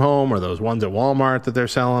made from home or those ones at Walmart that they're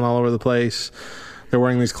selling all over the place. They're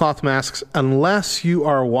wearing these cloth masks unless you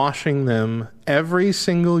are washing them every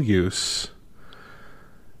single use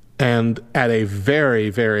and at a very,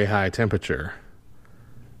 very high temperature.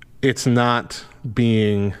 It's not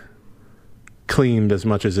being cleaned as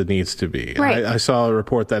much as it needs to be. Right. I saw a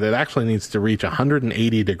report that it actually needs to reach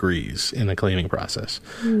 180 degrees in a cleaning process,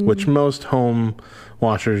 which most home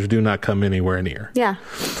washers do not come anywhere near. Yeah.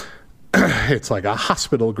 It's like a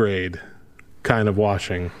hospital grade kind of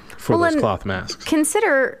washing for those cloth masks.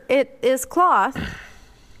 Consider it is cloth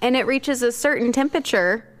and it reaches a certain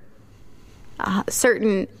temperature, a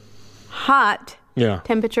certain hot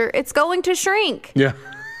temperature, it's going to shrink. Yeah.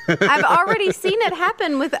 I've already seen it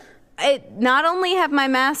happen with it. Not only have my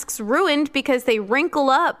masks ruined because they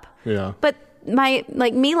wrinkle up, but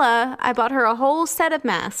Mila, I bought her a whole set of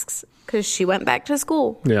masks because she went back to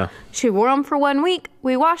school. Yeah. She wore them for 1 week.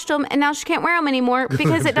 We washed them, and now she can't wear them anymore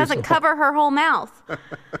because it doesn't cover her whole mouth.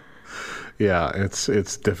 Yeah,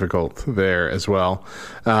 it's difficult there as well.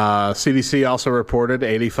 CDC also reported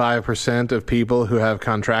 85% of people who have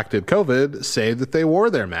contracted COVID say that they wore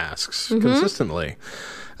their masks consistently.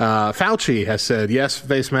 Fauci has said, yes,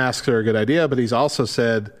 face masks are a good idea, but he's also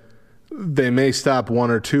said they may stop 1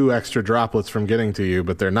 or 2 extra droplets from getting to you,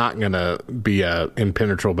 but they're not going to be a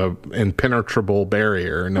impenetrable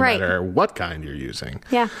barrier no matter what kind you're using.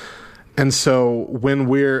 Yeah. And so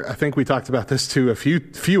I think we talked about this too a few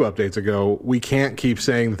updates ago, we can't keep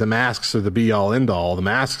saying that the masks are the be-all, end-all. The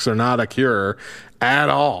masks are not a cure at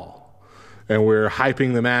all. And we're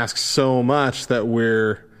hyping the masks so much that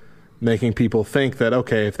we're making people think that,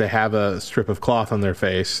 okay, if they have a strip of cloth on their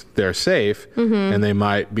face, they're safe, and they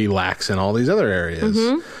might be lax in all these other areas.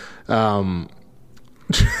 Joe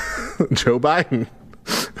Biden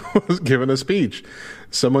was giving a speech.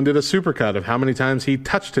 Someone did a supercut of how many times he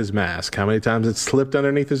touched his mask, how many times it slipped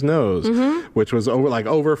underneath his nose, which was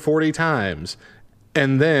over 40 times.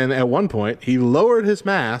 And then at one point, he lowered his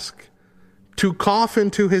mask to cough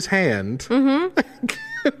into his hand.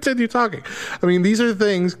 Continue talking. I mean, these are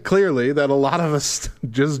things clearly that a lot of us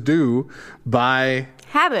just do by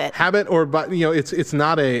habit, or by it's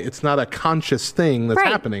not a conscious thing that's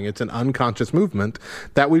happening. It's an unconscious movement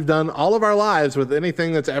that we've done all of our lives with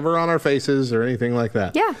anything that's ever on our faces or anything like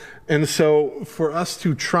that. Yeah. And so for us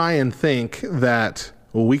to try and think that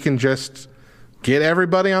we can just get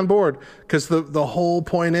everybody on board, because the whole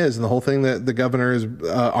point is, and the whole thing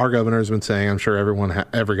that our governor has been saying, I'm sure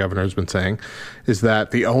every governor has been saying, is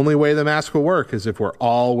that the only way the mask will work is if we're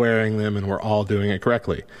all wearing them and we're all doing it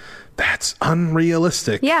correctly. That's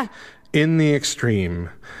unrealistic. Yeah. In the extreme.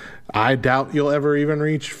 I doubt you'll ever even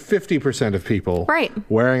reach 50% of people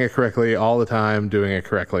wearing it correctly all the time, doing it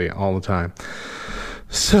correctly all the time.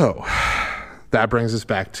 So that brings us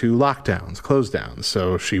back to lockdowns, close downs.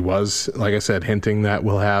 So she was, like I said, hinting that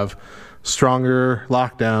we'll have stronger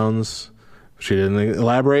lockdowns She didn't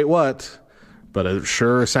elaborate what, but it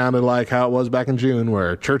sure sounded like how it was back in June,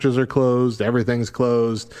 where churches are closed, everything's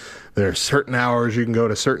closed. There are certain hours you can go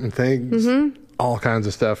to certain things, all kinds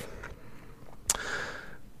of stuff.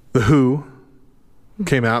 The WHO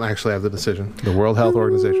came out and actually have the decision. The World Health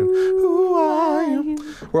Organization. Who are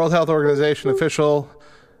you? World Health Organization official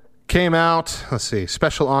came out. Let's see.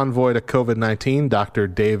 Special envoy to COVID-19, Dr.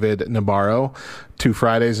 David Nabarro, 2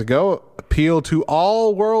 Fridays ago, appealed to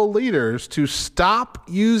all world leaders to stop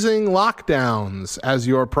using lockdowns as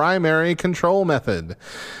your primary control method.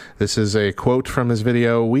 This is a quote from his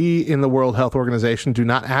video. We in the World Health Organization do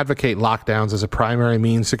not advocate lockdowns as a primary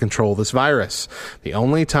means to control this virus. The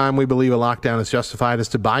only time we believe a lockdown is justified is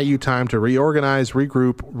to buy you time to reorganize,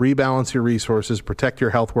 regroup, rebalance your resources, protect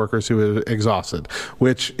your health workers who are exhausted,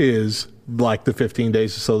 which is like the 15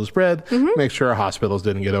 days to slow the spread, make sure our hospitals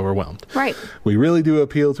didn't get overwhelmed. Right. We really do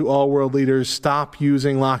appeal to all world leaders, stop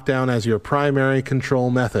using lockdown as your primary control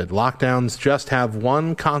method. Lockdowns just have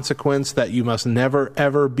one consequence that you must never,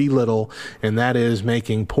 ever belittle, and that is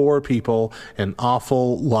making poor people an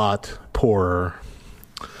awful lot poorer.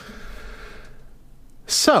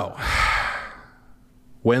 So,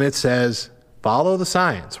 when it says follow the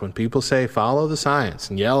science, when people say follow the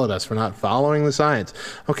science and yell at us for not following the science,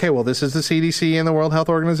 okay, well, this is the CDC and the World Health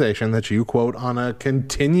Organization that you quote on a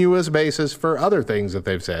continuous basis for other things that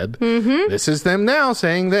they've said. This is them now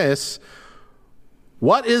saying this.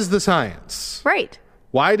 What is the science? Right.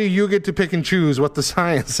 Why do you get to pick and choose what the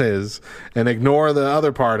science is and ignore the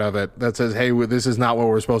other part of it that says, hey, this is not what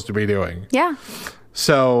we're supposed to be doing? Yeah.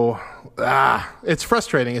 So, it's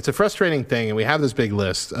frustrating. It's a frustrating thing. And we have this big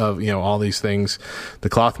list of, all these things. The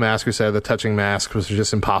cloth mask, we said, the touching mask was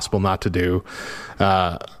just impossible not to do.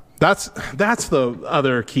 That's the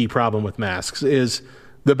other key problem with masks is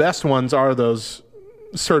the best ones are those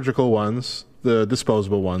surgical ones, the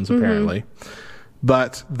disposable ones, apparently.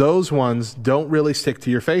 But those ones don't really stick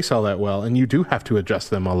to your face all that well. And you do have to adjust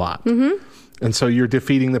them a lot. And so you're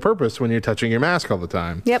defeating the purpose when you're touching your mask all the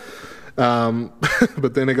time. Yep.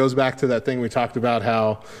 But then it goes back to that thing we talked about,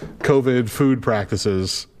 how COVID food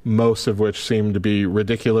practices, most of which seem to be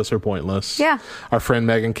ridiculous or pointless. Yeah. Our friend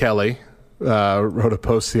Megan Kelly wrote a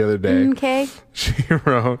post the other day. Okay. She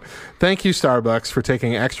wrote, "Thank you, Starbucks, for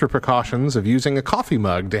taking extra precautions of using a coffee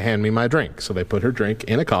mug to hand me my drink." So they put her drink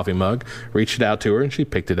in a coffee mug, reached it out to her, and she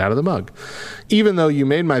picked it out of the mug. "Even though you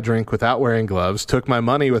made my drink without wearing gloves, took my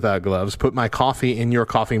money without gloves, put my coffee in your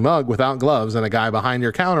coffee mug without gloves, and a guy behind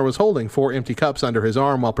your counter was holding 4 empty cups under his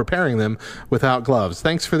arm while preparing them without gloves.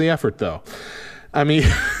 Thanks for the effort, though." I mean...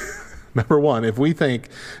 Number one, if we think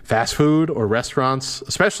fast food or restaurants,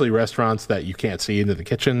 especially restaurants that you can't see into the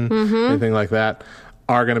kitchen, anything like that,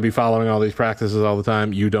 are going to be following all these practices all the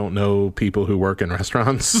time, you don't know people who work in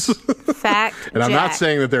restaurants. Fact. And I'm not Jack.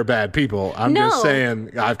 saying that they're bad people. I'm just saying,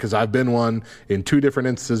 because I've been one in 2 different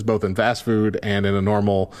instances, both in fast food and in a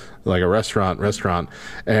normal, like a restaurant.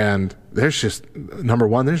 And there's just, number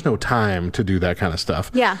one, there's no time to do that kind of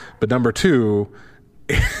stuff. Yeah. But number two,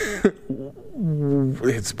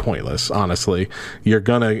 it's pointless, honestly. What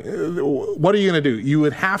are you gonna do? You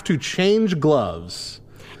would have to change gloves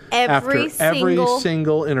Every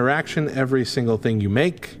single interaction, every single thing you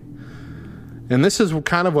make. And this is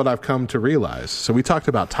kind of what I've come to realize. So we talked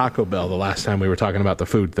about Taco Bell the last time we were talking about the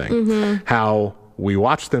food thing. How we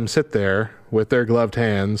watched them sit there with their gloved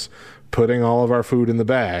hands, putting all of our food in the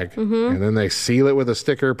bag, and then they seal it with a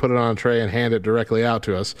sticker, put it on a tray, and hand it directly out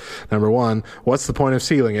to us. Number one, what's the point of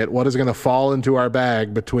sealing it? What is going to fall into our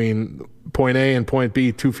bag between point A and point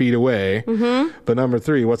B 2 feet away? But number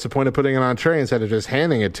three, what's the point of putting it on a tray instead of just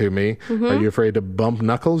handing it to me? Are you afraid to bump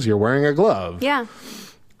knuckles? You're wearing a glove. Yeah.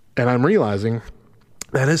 And I'm realizing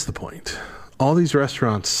that is the point. All these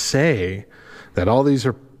restaurants say that all these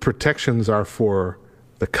protections are for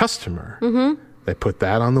the customer. They put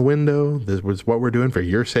that on the window. This was what we're doing for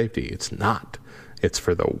your safety. It's not. It's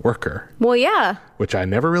for the worker. Well, yeah. Which I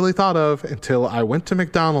never really thought of until I went to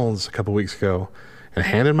McDonald's a couple weeks ago and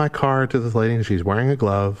handed my card to this lady, and she's wearing a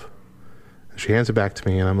glove. She hands it back to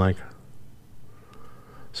me, and I'm like,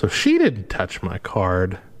 so she didn't touch my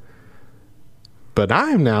card, but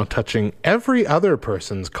I'm now touching every other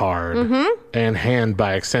person's card and hand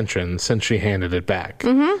by extension since she handed it back.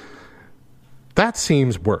 That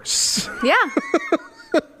seems worse. Yeah.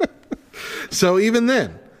 So even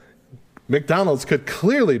then, McDonald's could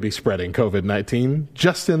clearly be spreading COVID-19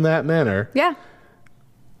 just in that manner. Yeah.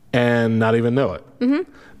 And not even know it.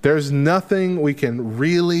 There's nothing we can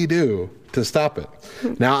really do to stop it.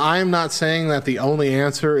 Now, I'm not saying that the only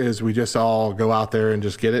answer is we just all go out there and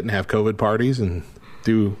just get it and have COVID parties and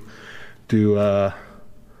do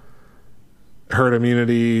herd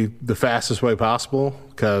immunity the fastest way possible,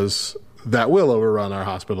 because that will overrun our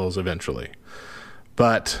hospitals eventually.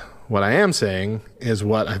 But what I am saying is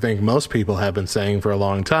what I think most people have been saying for a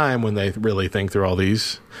long time when they really think through all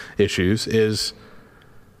these issues is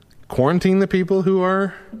quarantine the people who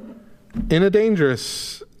are in a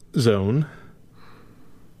dangerous zone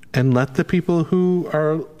and let the people who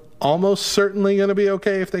are almost certainly going to be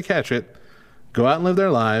okay if they catch it go out and live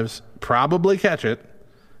their lives, probably catch it,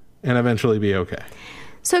 and eventually be okay.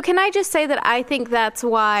 So can I just say that I think that's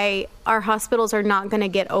why our hospitals are not going to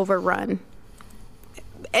get overrun?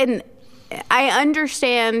 And I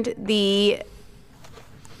understand the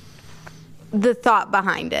thought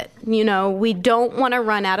behind it. You know, we don't want to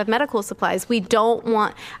run out of medical supplies.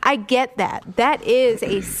 I get that. That is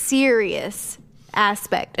a serious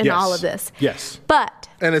aspect in all of this. Yes. But.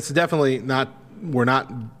 And it's definitely not, we're not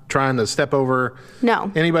trying to step over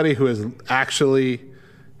anybody who has actually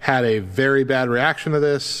had a very bad reaction to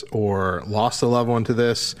this or lost a loved one to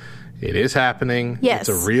this. It is happening. Yes.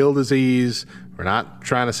 It's a real disease. We're not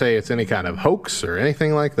trying to say it's any kind of hoax or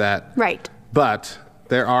anything like that. Right. But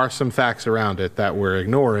there are some facts around it that we're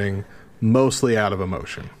ignoring, mostly out of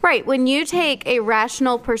emotion. Right. When you take a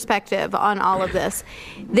rational perspective on all of this,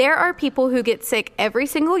 there are people who get sick every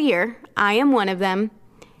single year. I am one of them,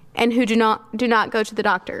 and who do not go to the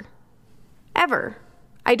doctor. Ever.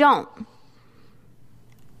 I don't.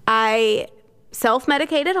 I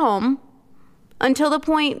self-medicate at home until the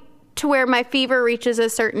point to where my fever reaches a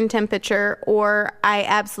certain temperature or I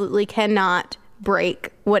absolutely cannot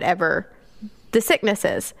break whatever the sickness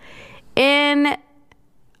is. In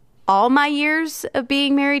all my years of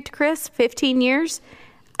being married to Chris, 15 years,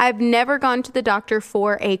 I've never gone to the doctor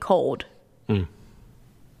for a cold.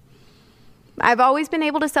 I've always been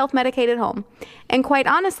able to self-medicate at home. And quite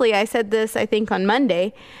honestly, I said this, I think, on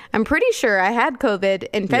Monday. I'm pretty sure I had COVID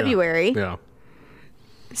in February. Yeah.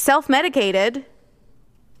 Self-medicated.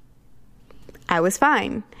 I was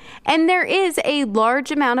fine. And there is a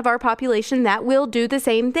large amount of our population that will do the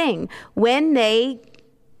same thing. When they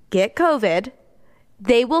get COVID,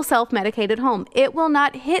 they will self-medicate at home. It will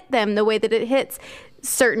not hit them the way that it hits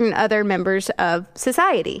certain other members of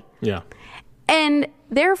society. Yeah. And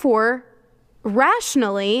therefore,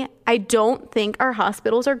 rationally, I don't think our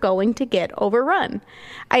hospitals are going to get overrun.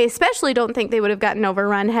 I especially don't think they would have gotten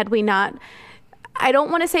overrun had we not, I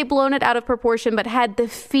don't want to say blown it out of proportion, but had the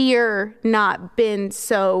fear not been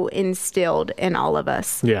so instilled in all of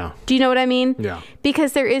us. Yeah. Do you know what I mean? Yeah.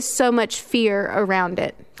 Because there is so much fear around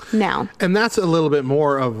it now. And that's a little bit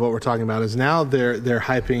more of what we're talking about is now they're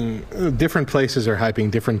hyping, different places are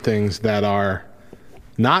hyping different things that are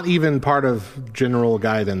not even part of general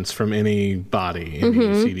guidance from any body, any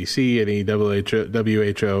CDC, any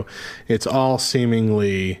WHO. It's all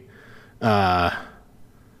seemingly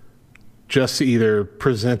just to either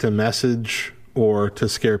present a message or to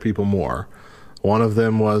scare people more. One of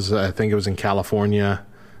them was, I think it was in California,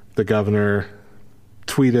 the governor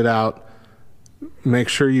tweeted out, make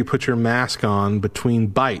sure you put your mask on between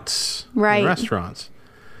bites in restaurants.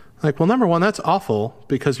 Like, well, number one, that's awful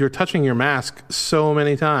because you're touching your mask so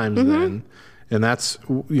many times then, and that's,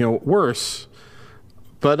 worse.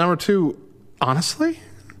 But number two, honestly,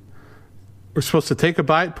 we're supposed to take a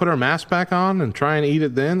bite, put our mask back on, and try and eat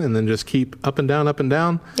it then, and then just keep up and down, up and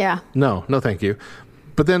down? Yeah. No, thank you.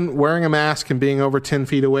 But then wearing a mask and being over 10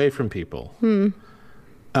 feet away from people.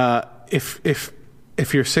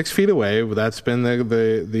 If you're 6 feet away, that's been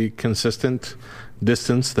the consistent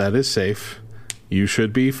distance that is safe. You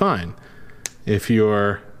should be fine.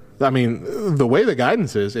 The way the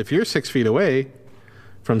guidance is, if you're 6 feet away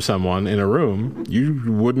from someone in a room, you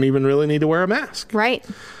wouldn't even really need to wear a mask. Right.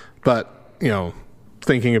 But,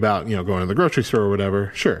 thinking about, going to the grocery store or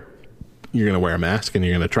whatever, sure, you're going to wear a mask and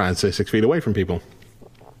you're going to try and stay 6 feet away from people.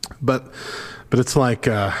 But it's like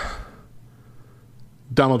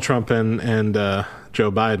Donald Trump and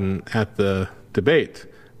Joe Biden at the debate.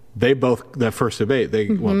 That first debate,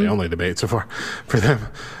 the only debate so far for them,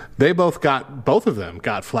 both of them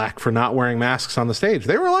got flack for not wearing masks on the stage.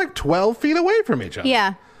 They were like 12 feet away from each other.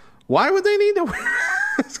 Yeah. Why would they need to wear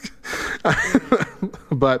masks?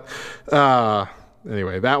 But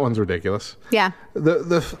anyway, that one's ridiculous. Yeah.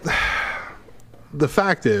 The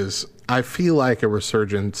fact is, I feel like a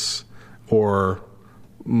resurgence, or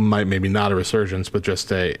maybe not a resurgence, but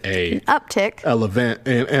just an uptick,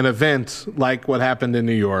 an event like what happened in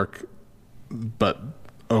New York, but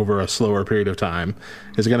over a slower period of time,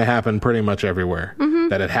 is going to happen pretty much everywhere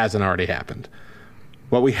that it hasn't already happened.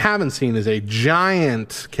 What we haven't seen is a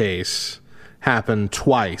giant case happened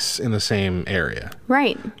twice in the same area.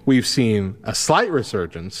 Right. We've seen a slight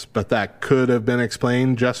resurgence, but that could have been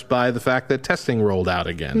explained just by the fact that testing rolled out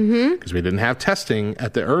again, because we didn't have testing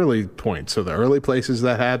at the early point. So the early places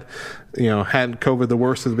that had COVID the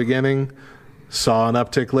worst at the beginning saw an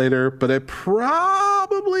uptick later, but it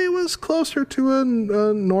probably was closer to a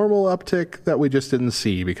normal uptick that we just didn't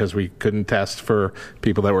see because we couldn't test for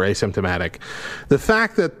people that were asymptomatic. The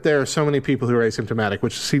fact that there are so many people who are asymptomatic,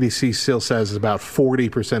 which the CDC still says is about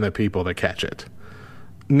 40% of people that catch it.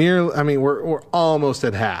 We're almost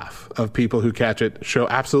at half of people who catch it show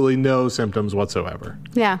absolutely no symptoms whatsoever.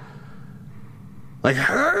 Yeah. Like,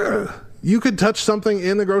 you could touch something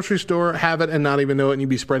in the grocery store, have it, and not even know it, and you'd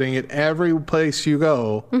be spreading it every place you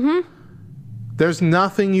go. There's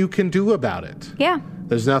nothing you can do about it. Yeah.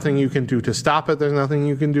 There's nothing you can do to stop it. There's nothing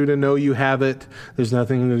you can do to know you have it. There's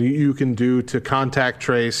nothing that you can do to contact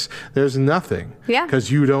trace. There's nothing. Yeah.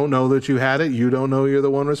 Because you don't know that you had it. You don't know you're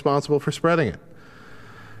the one responsible for spreading it.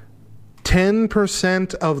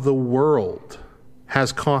 10% of the world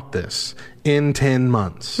has caught this in 10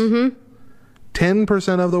 months.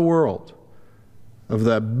 10% of the world, of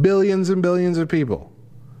the billions and billions of people.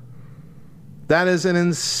 That is an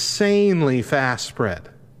insanely fast spread.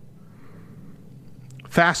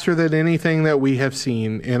 Faster than anything that we have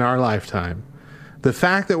seen in our lifetime. The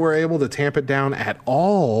fact that we're able to tamp it down at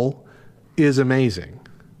all is amazing.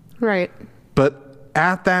 Right. But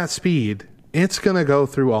at that speed, it's going to go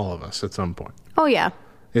through all of us at some point. Oh, yeah.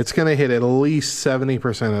 It's going to hit at least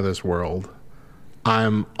 70% of this world.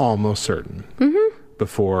 I'm almost certain.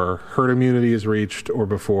 Before herd immunity is reached or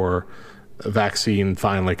before a vaccine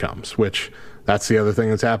finally comes, which that's the other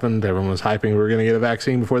thing that's happened. Everyone was hyping we were going to get a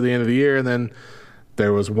vaccine before the end of the year. And then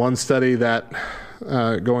there was one study that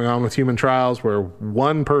going on with human trials where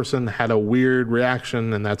one person had a weird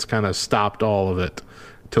reaction, and that's kind of stopped all of it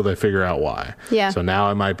till they figure out why. Yeah. So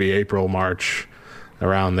now it might be April, March,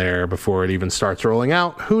 around there before it even starts rolling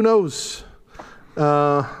out. Who knows?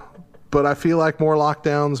 But I feel like more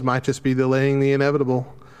lockdowns might just be delaying the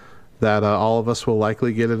inevitable, that all of us will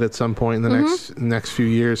likely get it at some point in the next few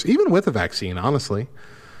years, even with a vaccine, honestly.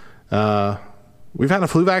 We've had a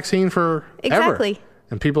flu vaccine for ever.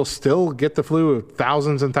 And people still get the flu.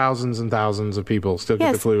 Thousands and thousands and thousands of people still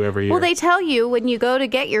get the flu every year. Well, they tell you when you go to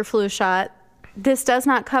get your flu shot, this does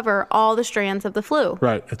not cover all the strands of the flu.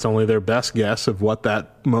 Right. It's only their best guess of what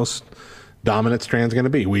that most dominant strand is going to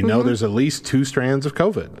be. We know there's at least 2 strands of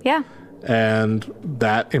COVID. Yeah. And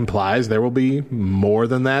that implies there will be more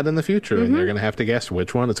than that in the future. And they're going to have to guess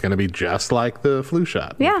which one. It's going to be just like the flu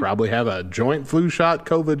shot. Yeah. We'll probably have a joint flu shot,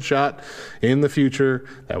 COVID shot in the future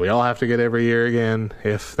that we all have to get every year again,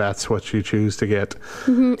 if that's what you choose to get.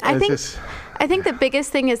 I think the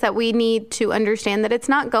biggest thing is that we need to understand that it's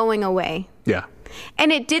not going away. Yeah.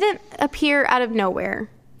 And it didn't appear out of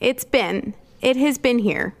nowhere. It has been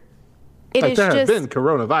here. There have been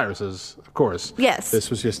coronaviruses, of course. Yes. This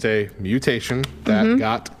was just a mutation that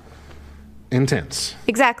got intense.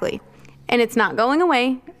 Exactly. And it's not going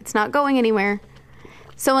away. It's not going anywhere.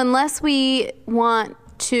 So unless we want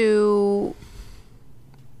to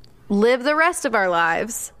live the rest of our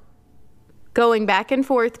lives going back and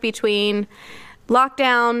forth between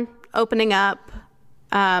lockdown, opening up,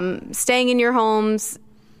 staying in your homes,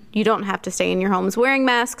 you don't have to stay in your homes. Wearing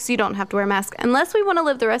masks, you don't have to wear masks. Unless we want to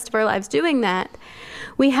live the rest of our lives doing that,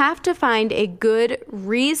 we have to find a good,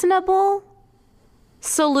 reasonable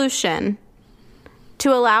solution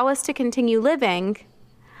to allow us to continue living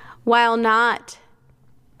while not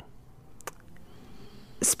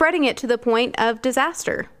spreading it to the point of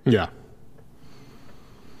disaster. Yeah.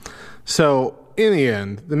 So, in the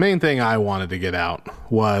end, the main thing I wanted to get out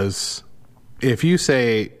was if you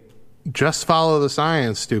say, just follow the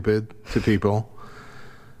science, stupid, to people,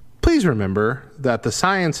 please remember that the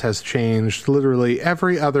science has changed literally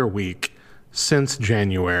every other week since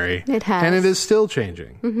January. It has. And it is still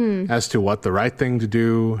changing as to what the right thing to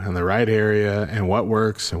do in the right area and what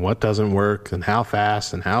works and what doesn't work and how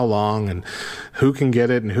fast and how long and who can get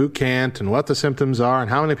it and who can't and what the symptoms are and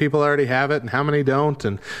how many people already have it and how many don't,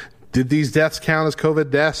 and did these deaths count as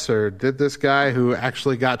COVID deaths, or did this guy who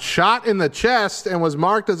actually got shot in the chest and was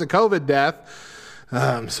marked as a COVID death?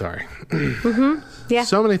 I'm sorry. Yeah.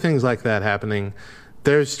 So many things like that happening.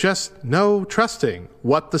 There's just no trusting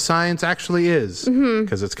what the science actually is,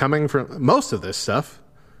 because it's coming from most of this stuff.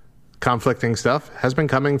 Conflicting stuff has been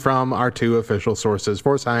coming from our 2 official sources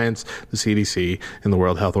for science, the CDC and the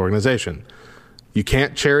World Health Organization. You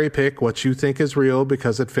can't cherry pick what you think is real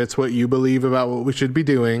because it fits what you believe about what we should be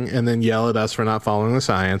doing and then yell at us for not following the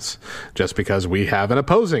science just because we have an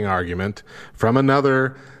opposing argument from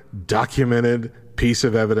another documented piece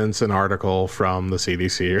of evidence, an article from the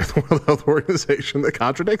CDC or the World Health Organization that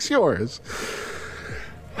contradicts yours.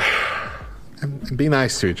 And be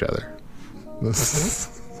nice to each other.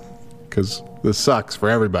 Because this sucks for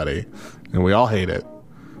everybody, and we all hate it.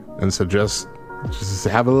 And so just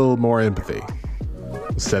have a little more empathy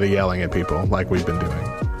instead of yelling at people like we've been doing.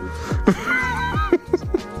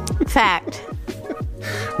 Fact.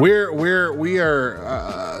 We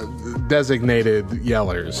are designated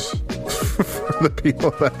yellers for the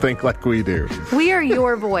people that think like we do. We are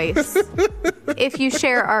your voice. If you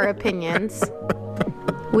share our opinions,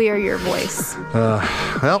 we are your voice.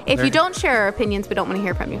 Well, if you don't share our opinions, we don't want to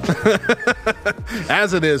hear from you.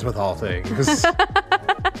 As it is with all things.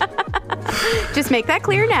 Just make that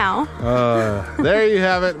clear now. There you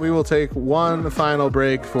have it. We will take one final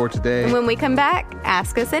break for today. And when we come back,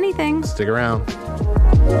 ask us anything. Stick around.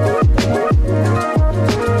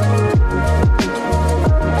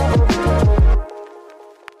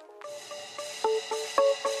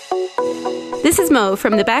 This is Mo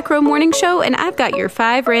from the Back Row Morning Show, and I've got your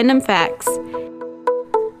 5 random facts.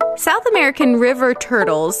 South American river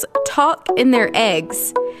turtles talk in their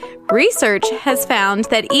eggs. Research has found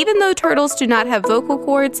that even though turtles do not have vocal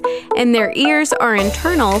cords and their ears are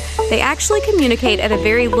internal, they actually communicate at a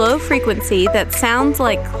very low frequency that sounds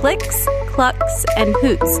like clicks, clucks, and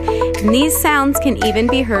hoots. And these sounds can even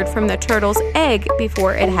be heard from the turtle's egg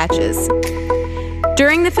before it hatches.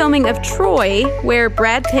 During the filming of Troy, where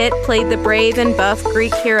Brad Pitt played the brave and buff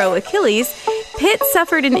Greek hero Achilles, Pitt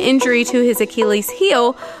suffered an injury to his Achilles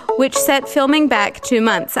heel, which set filming back 2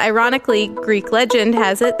 months. Ironically, Greek legend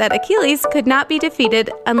has it that Achilles could not be defeated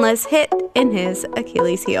unless hit in his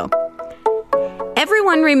Achilles heel.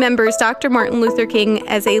 Everyone remembers Dr. Martin Luther King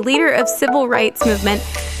as a leader of civil rights movement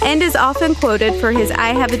and is often quoted for his I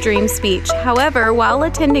Have a Dream speech. However, while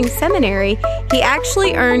attending seminary, he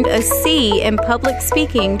actually earned a C in public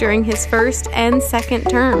speaking during his first and second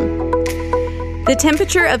term. The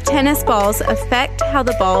temperature of tennis balls affect how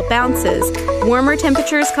the ball bounces. Warmer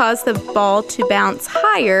temperatures cause the ball to bounce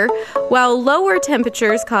higher, while lower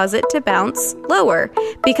temperatures cause it to bounce lower.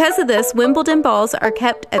 Because of this, Wimbledon balls are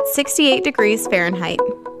kept at 68 degrees Fahrenheit.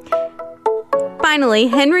 Finally,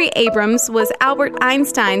 Henry Abrams was Albert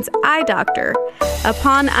Einstein's eye doctor.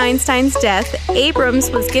 Upon Einstein's death, Abrams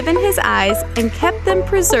was given his eyes and kept them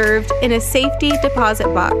preserved in a safety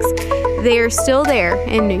deposit box. They are still there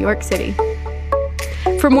in New York City.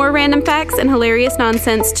 For more random facts and hilarious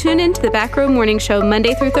nonsense, tune in to the Back Row Morning Show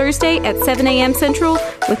Monday through Thursday at 7 a.m. Central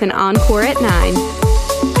with an encore at 9.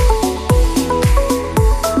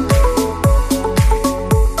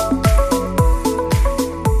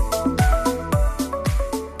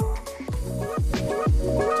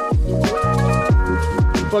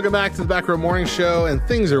 Welcome back to the Back Row Morning Show, and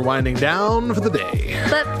things are winding down for the day.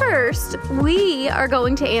 But first, we are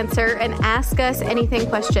going to answer an Ask Us Anything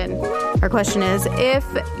question. Our question is, if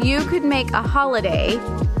you could make a holiday,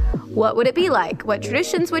 what would it be like? What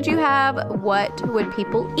traditions would you have? What would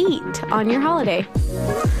people eat on your holiday?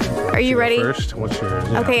 Are you ready? First, what's yours?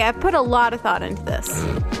 Yeah. Okay, I've put a lot of thought into this.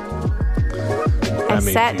 I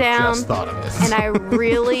sat down and I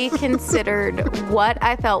really considered what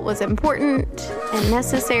I felt was important and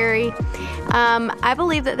necessary. I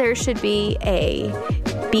believe that there should be a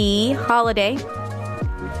bee holiday,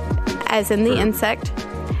 as in the insect.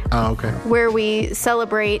 Oh, okay. Where we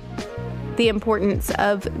celebrate the importance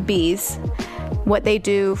of bees, what they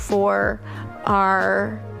do for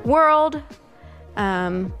our world.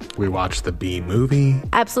 We watched the Bee movie.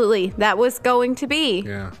 Absolutely. That was going to be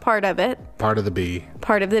part of it. Part of the Bee.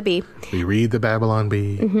 Part of the Bee. We read the Babylon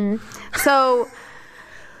Bee. Mm-hmm. So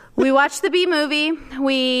we watch the Bee movie.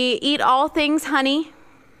 We eat all things honey.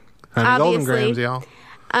 Golden Grams, y'all.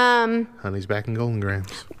 Honey's back in Golden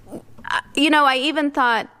Grams. I even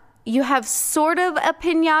thought you have sort of a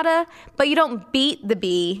piñata, but you don't beat the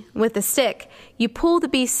bee with a stick. You pull the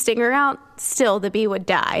bee's stinger out. Still, the bee would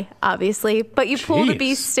die, obviously. But you pull the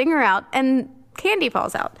bee's stinger out and candy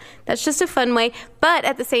falls out. That's just a fun way. But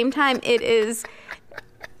at the same time, it is...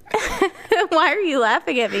 Why are you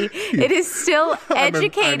laughing at me? It is still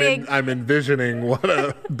educating. I'm envisioning what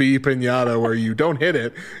a bee piñata where you don't hit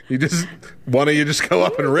it. You just, one of you just go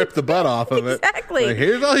up and rip the butt off of it. Exactly. Like,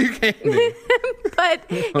 here's all your candy. But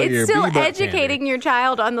it's still educating your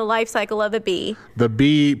child on the life cycle of a bee. The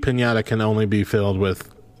bee piñata can only be filled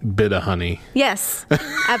with bit of honey. Yes,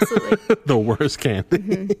 absolutely. The worst candy.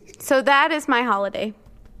 Mm-hmm. So that is my holiday.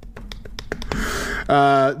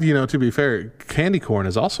 To be fair, candy corn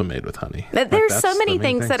is also made with honey. There's so many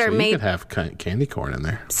things that are made. You could have candy corn in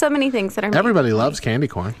there. So many things that are made. Everybody loves candy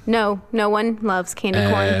corn. No one loves candy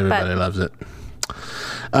corn. Everybody loves it.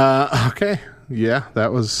 Okay. Yeah,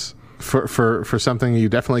 that was for something you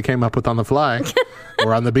definitely came up with on the fly.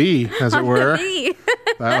 Or on the bee, as it were.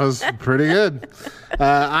 That was pretty good.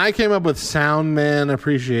 I came up with Soundman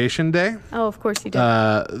Appreciation Day. Oh, of course you did.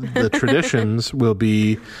 The traditions will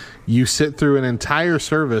be you sit through an entire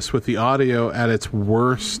service with the audio at its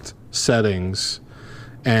worst settings,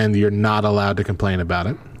 and you're not allowed to complain about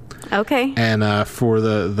it. Okay. And for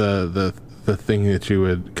the thing that you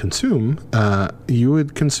would consume, you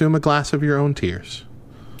would consume a glass of your own tears.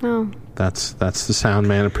 Oh. That's the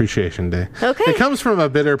Soundman Appreciation Day. Okay. It comes from a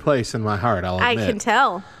bitter place in my heart, I'll admit. I can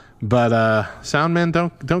tell. But Soundmen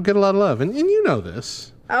don't get a lot of love. And you know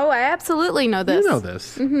this. Oh, I absolutely know this. You know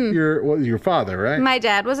this. Mm-hmm. Your father, right? My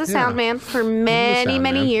dad was a sound man for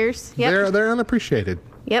many years. Yep. They're unappreciated.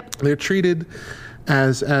 Yep. They're treated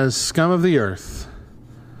as scum of the earth.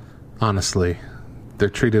 Honestly. They're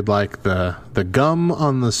treated like the gum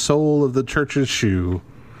on the sole of the church's shoe.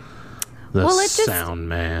 The sound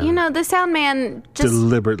man. You know, the sound man just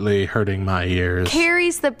deliberately hurting my ears.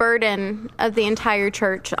 Carries the burden of the entire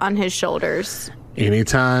church on his shoulders.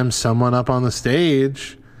 Anytime someone up on the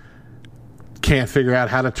stage can't figure out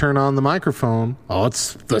how to turn on the microphone,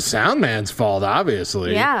 it's the sound man's fault,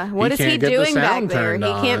 obviously. Yeah, what is he doing back there? He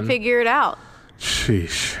can't figure it out.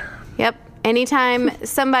 Sheesh. Yep. Anytime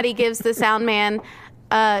somebody gives the sound man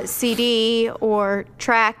a CD or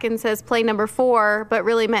track and says play number 4, but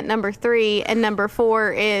really meant number 3, and number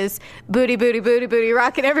 4 is booty, booty, booty, booty,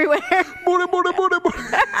 rocking everywhere. Booty, booty, booty, booty.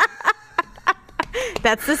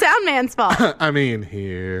 That's the sound man's fault. I mean,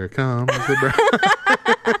 here comes the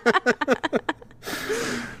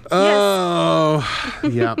Oh,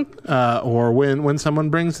 yeah. Or when someone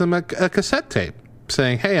brings them a cassette tape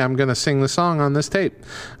saying, hey, I'm going to sing the song on this tape.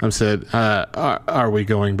 I said, are we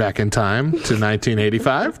going back in time to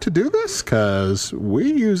 1985 to do this? Because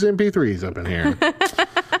we use MP3s up in here.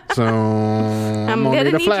 So I'm going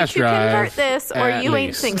to need a flash drive. Convert this, or you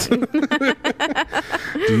ain't singing.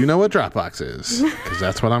 Do you know what Dropbox is? Because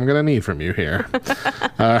that's what I'm going to need from you here.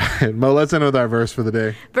 All right, Mo, let's end with our verse for the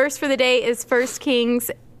day. Verse for the day is 1 Kings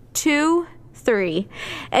 2:3.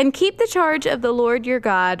 And keep the charge of the Lord your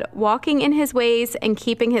God, walking in his ways and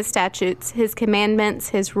keeping his statutes, his commandments,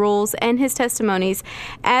 his rules, and his testimonies,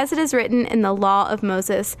 as it is written in the law of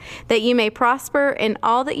Moses, that you may prosper in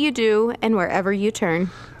all that you do and wherever you turn.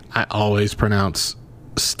 I always pronounce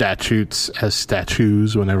statutes as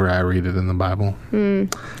statues whenever I read it in the Bible. I'm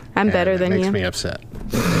better than you. It makes me upset.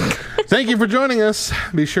 Thank you for joining us.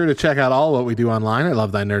 Be sure to check out all what we do online at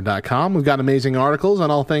lovethynerd.com. We've got amazing articles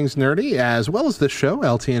on all things nerdy, as well as this show,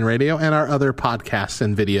 LTN Radio, and our other podcasts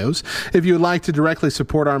and videos. If you would like to directly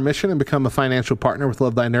support our mission and become a financial partner with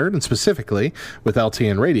Love Thy Nerd, and specifically with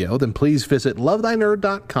LTN Radio, then please visit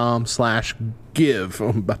lovethynerd.com/give.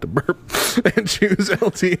 I'm about to burp. And choose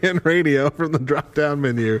LTN Radio from the drop-down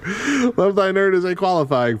menu. Love Thy Nerd is a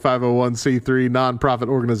qualifying 501c3 nonprofit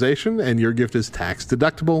organization, and your gift is tax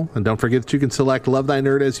deductible. And don't forget that you can select Love Thy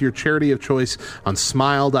Nerd as your charity of choice on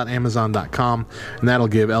smile.amazon.com, and that'll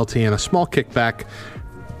give LTN a small kickback.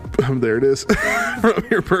 There it is. From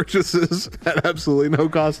your purchases at absolutely no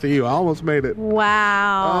cost to you. I almost made it.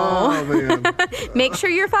 Wow. Oh, man. Make sure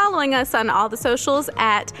you're following us on all the socials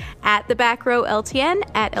at the Back Row LTN,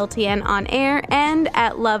 at LTN On Air, and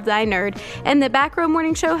at Love Thy Nerd. And the Back Row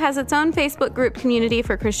Morning Show has its own Facebook group community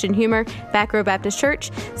for Christian humor, Back Row Baptist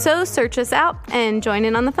Church. So search us out and join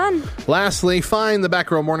in on the fun. Lastly, find the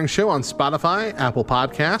Back Row Morning Show on Spotify, Apple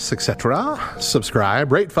Podcasts, etc.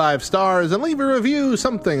 Subscribe, rate 5 stars, and leave a review,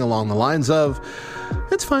 something along the lines of,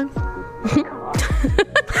 it's fine.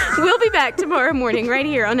 We'll be back tomorrow morning right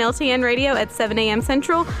here on LTN Radio at 7 a.m.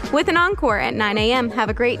 Central with an encore at 9 a.m. Have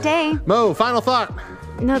a great day. Mo, final thought.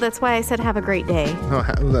 No, that's why I said have a great day. Oh,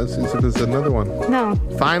 that's another one. No.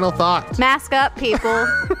 Final thought. Mask up, people.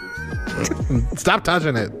 Stop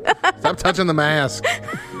touching it. Stop touching the mask.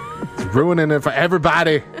 It's ruining it for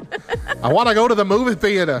everybody. I want to go to the movie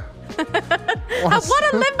theater. I want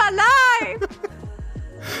to live my life.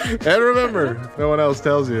 And remember, if no one else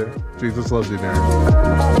tells you, Jesus loves you,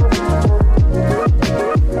 nerd.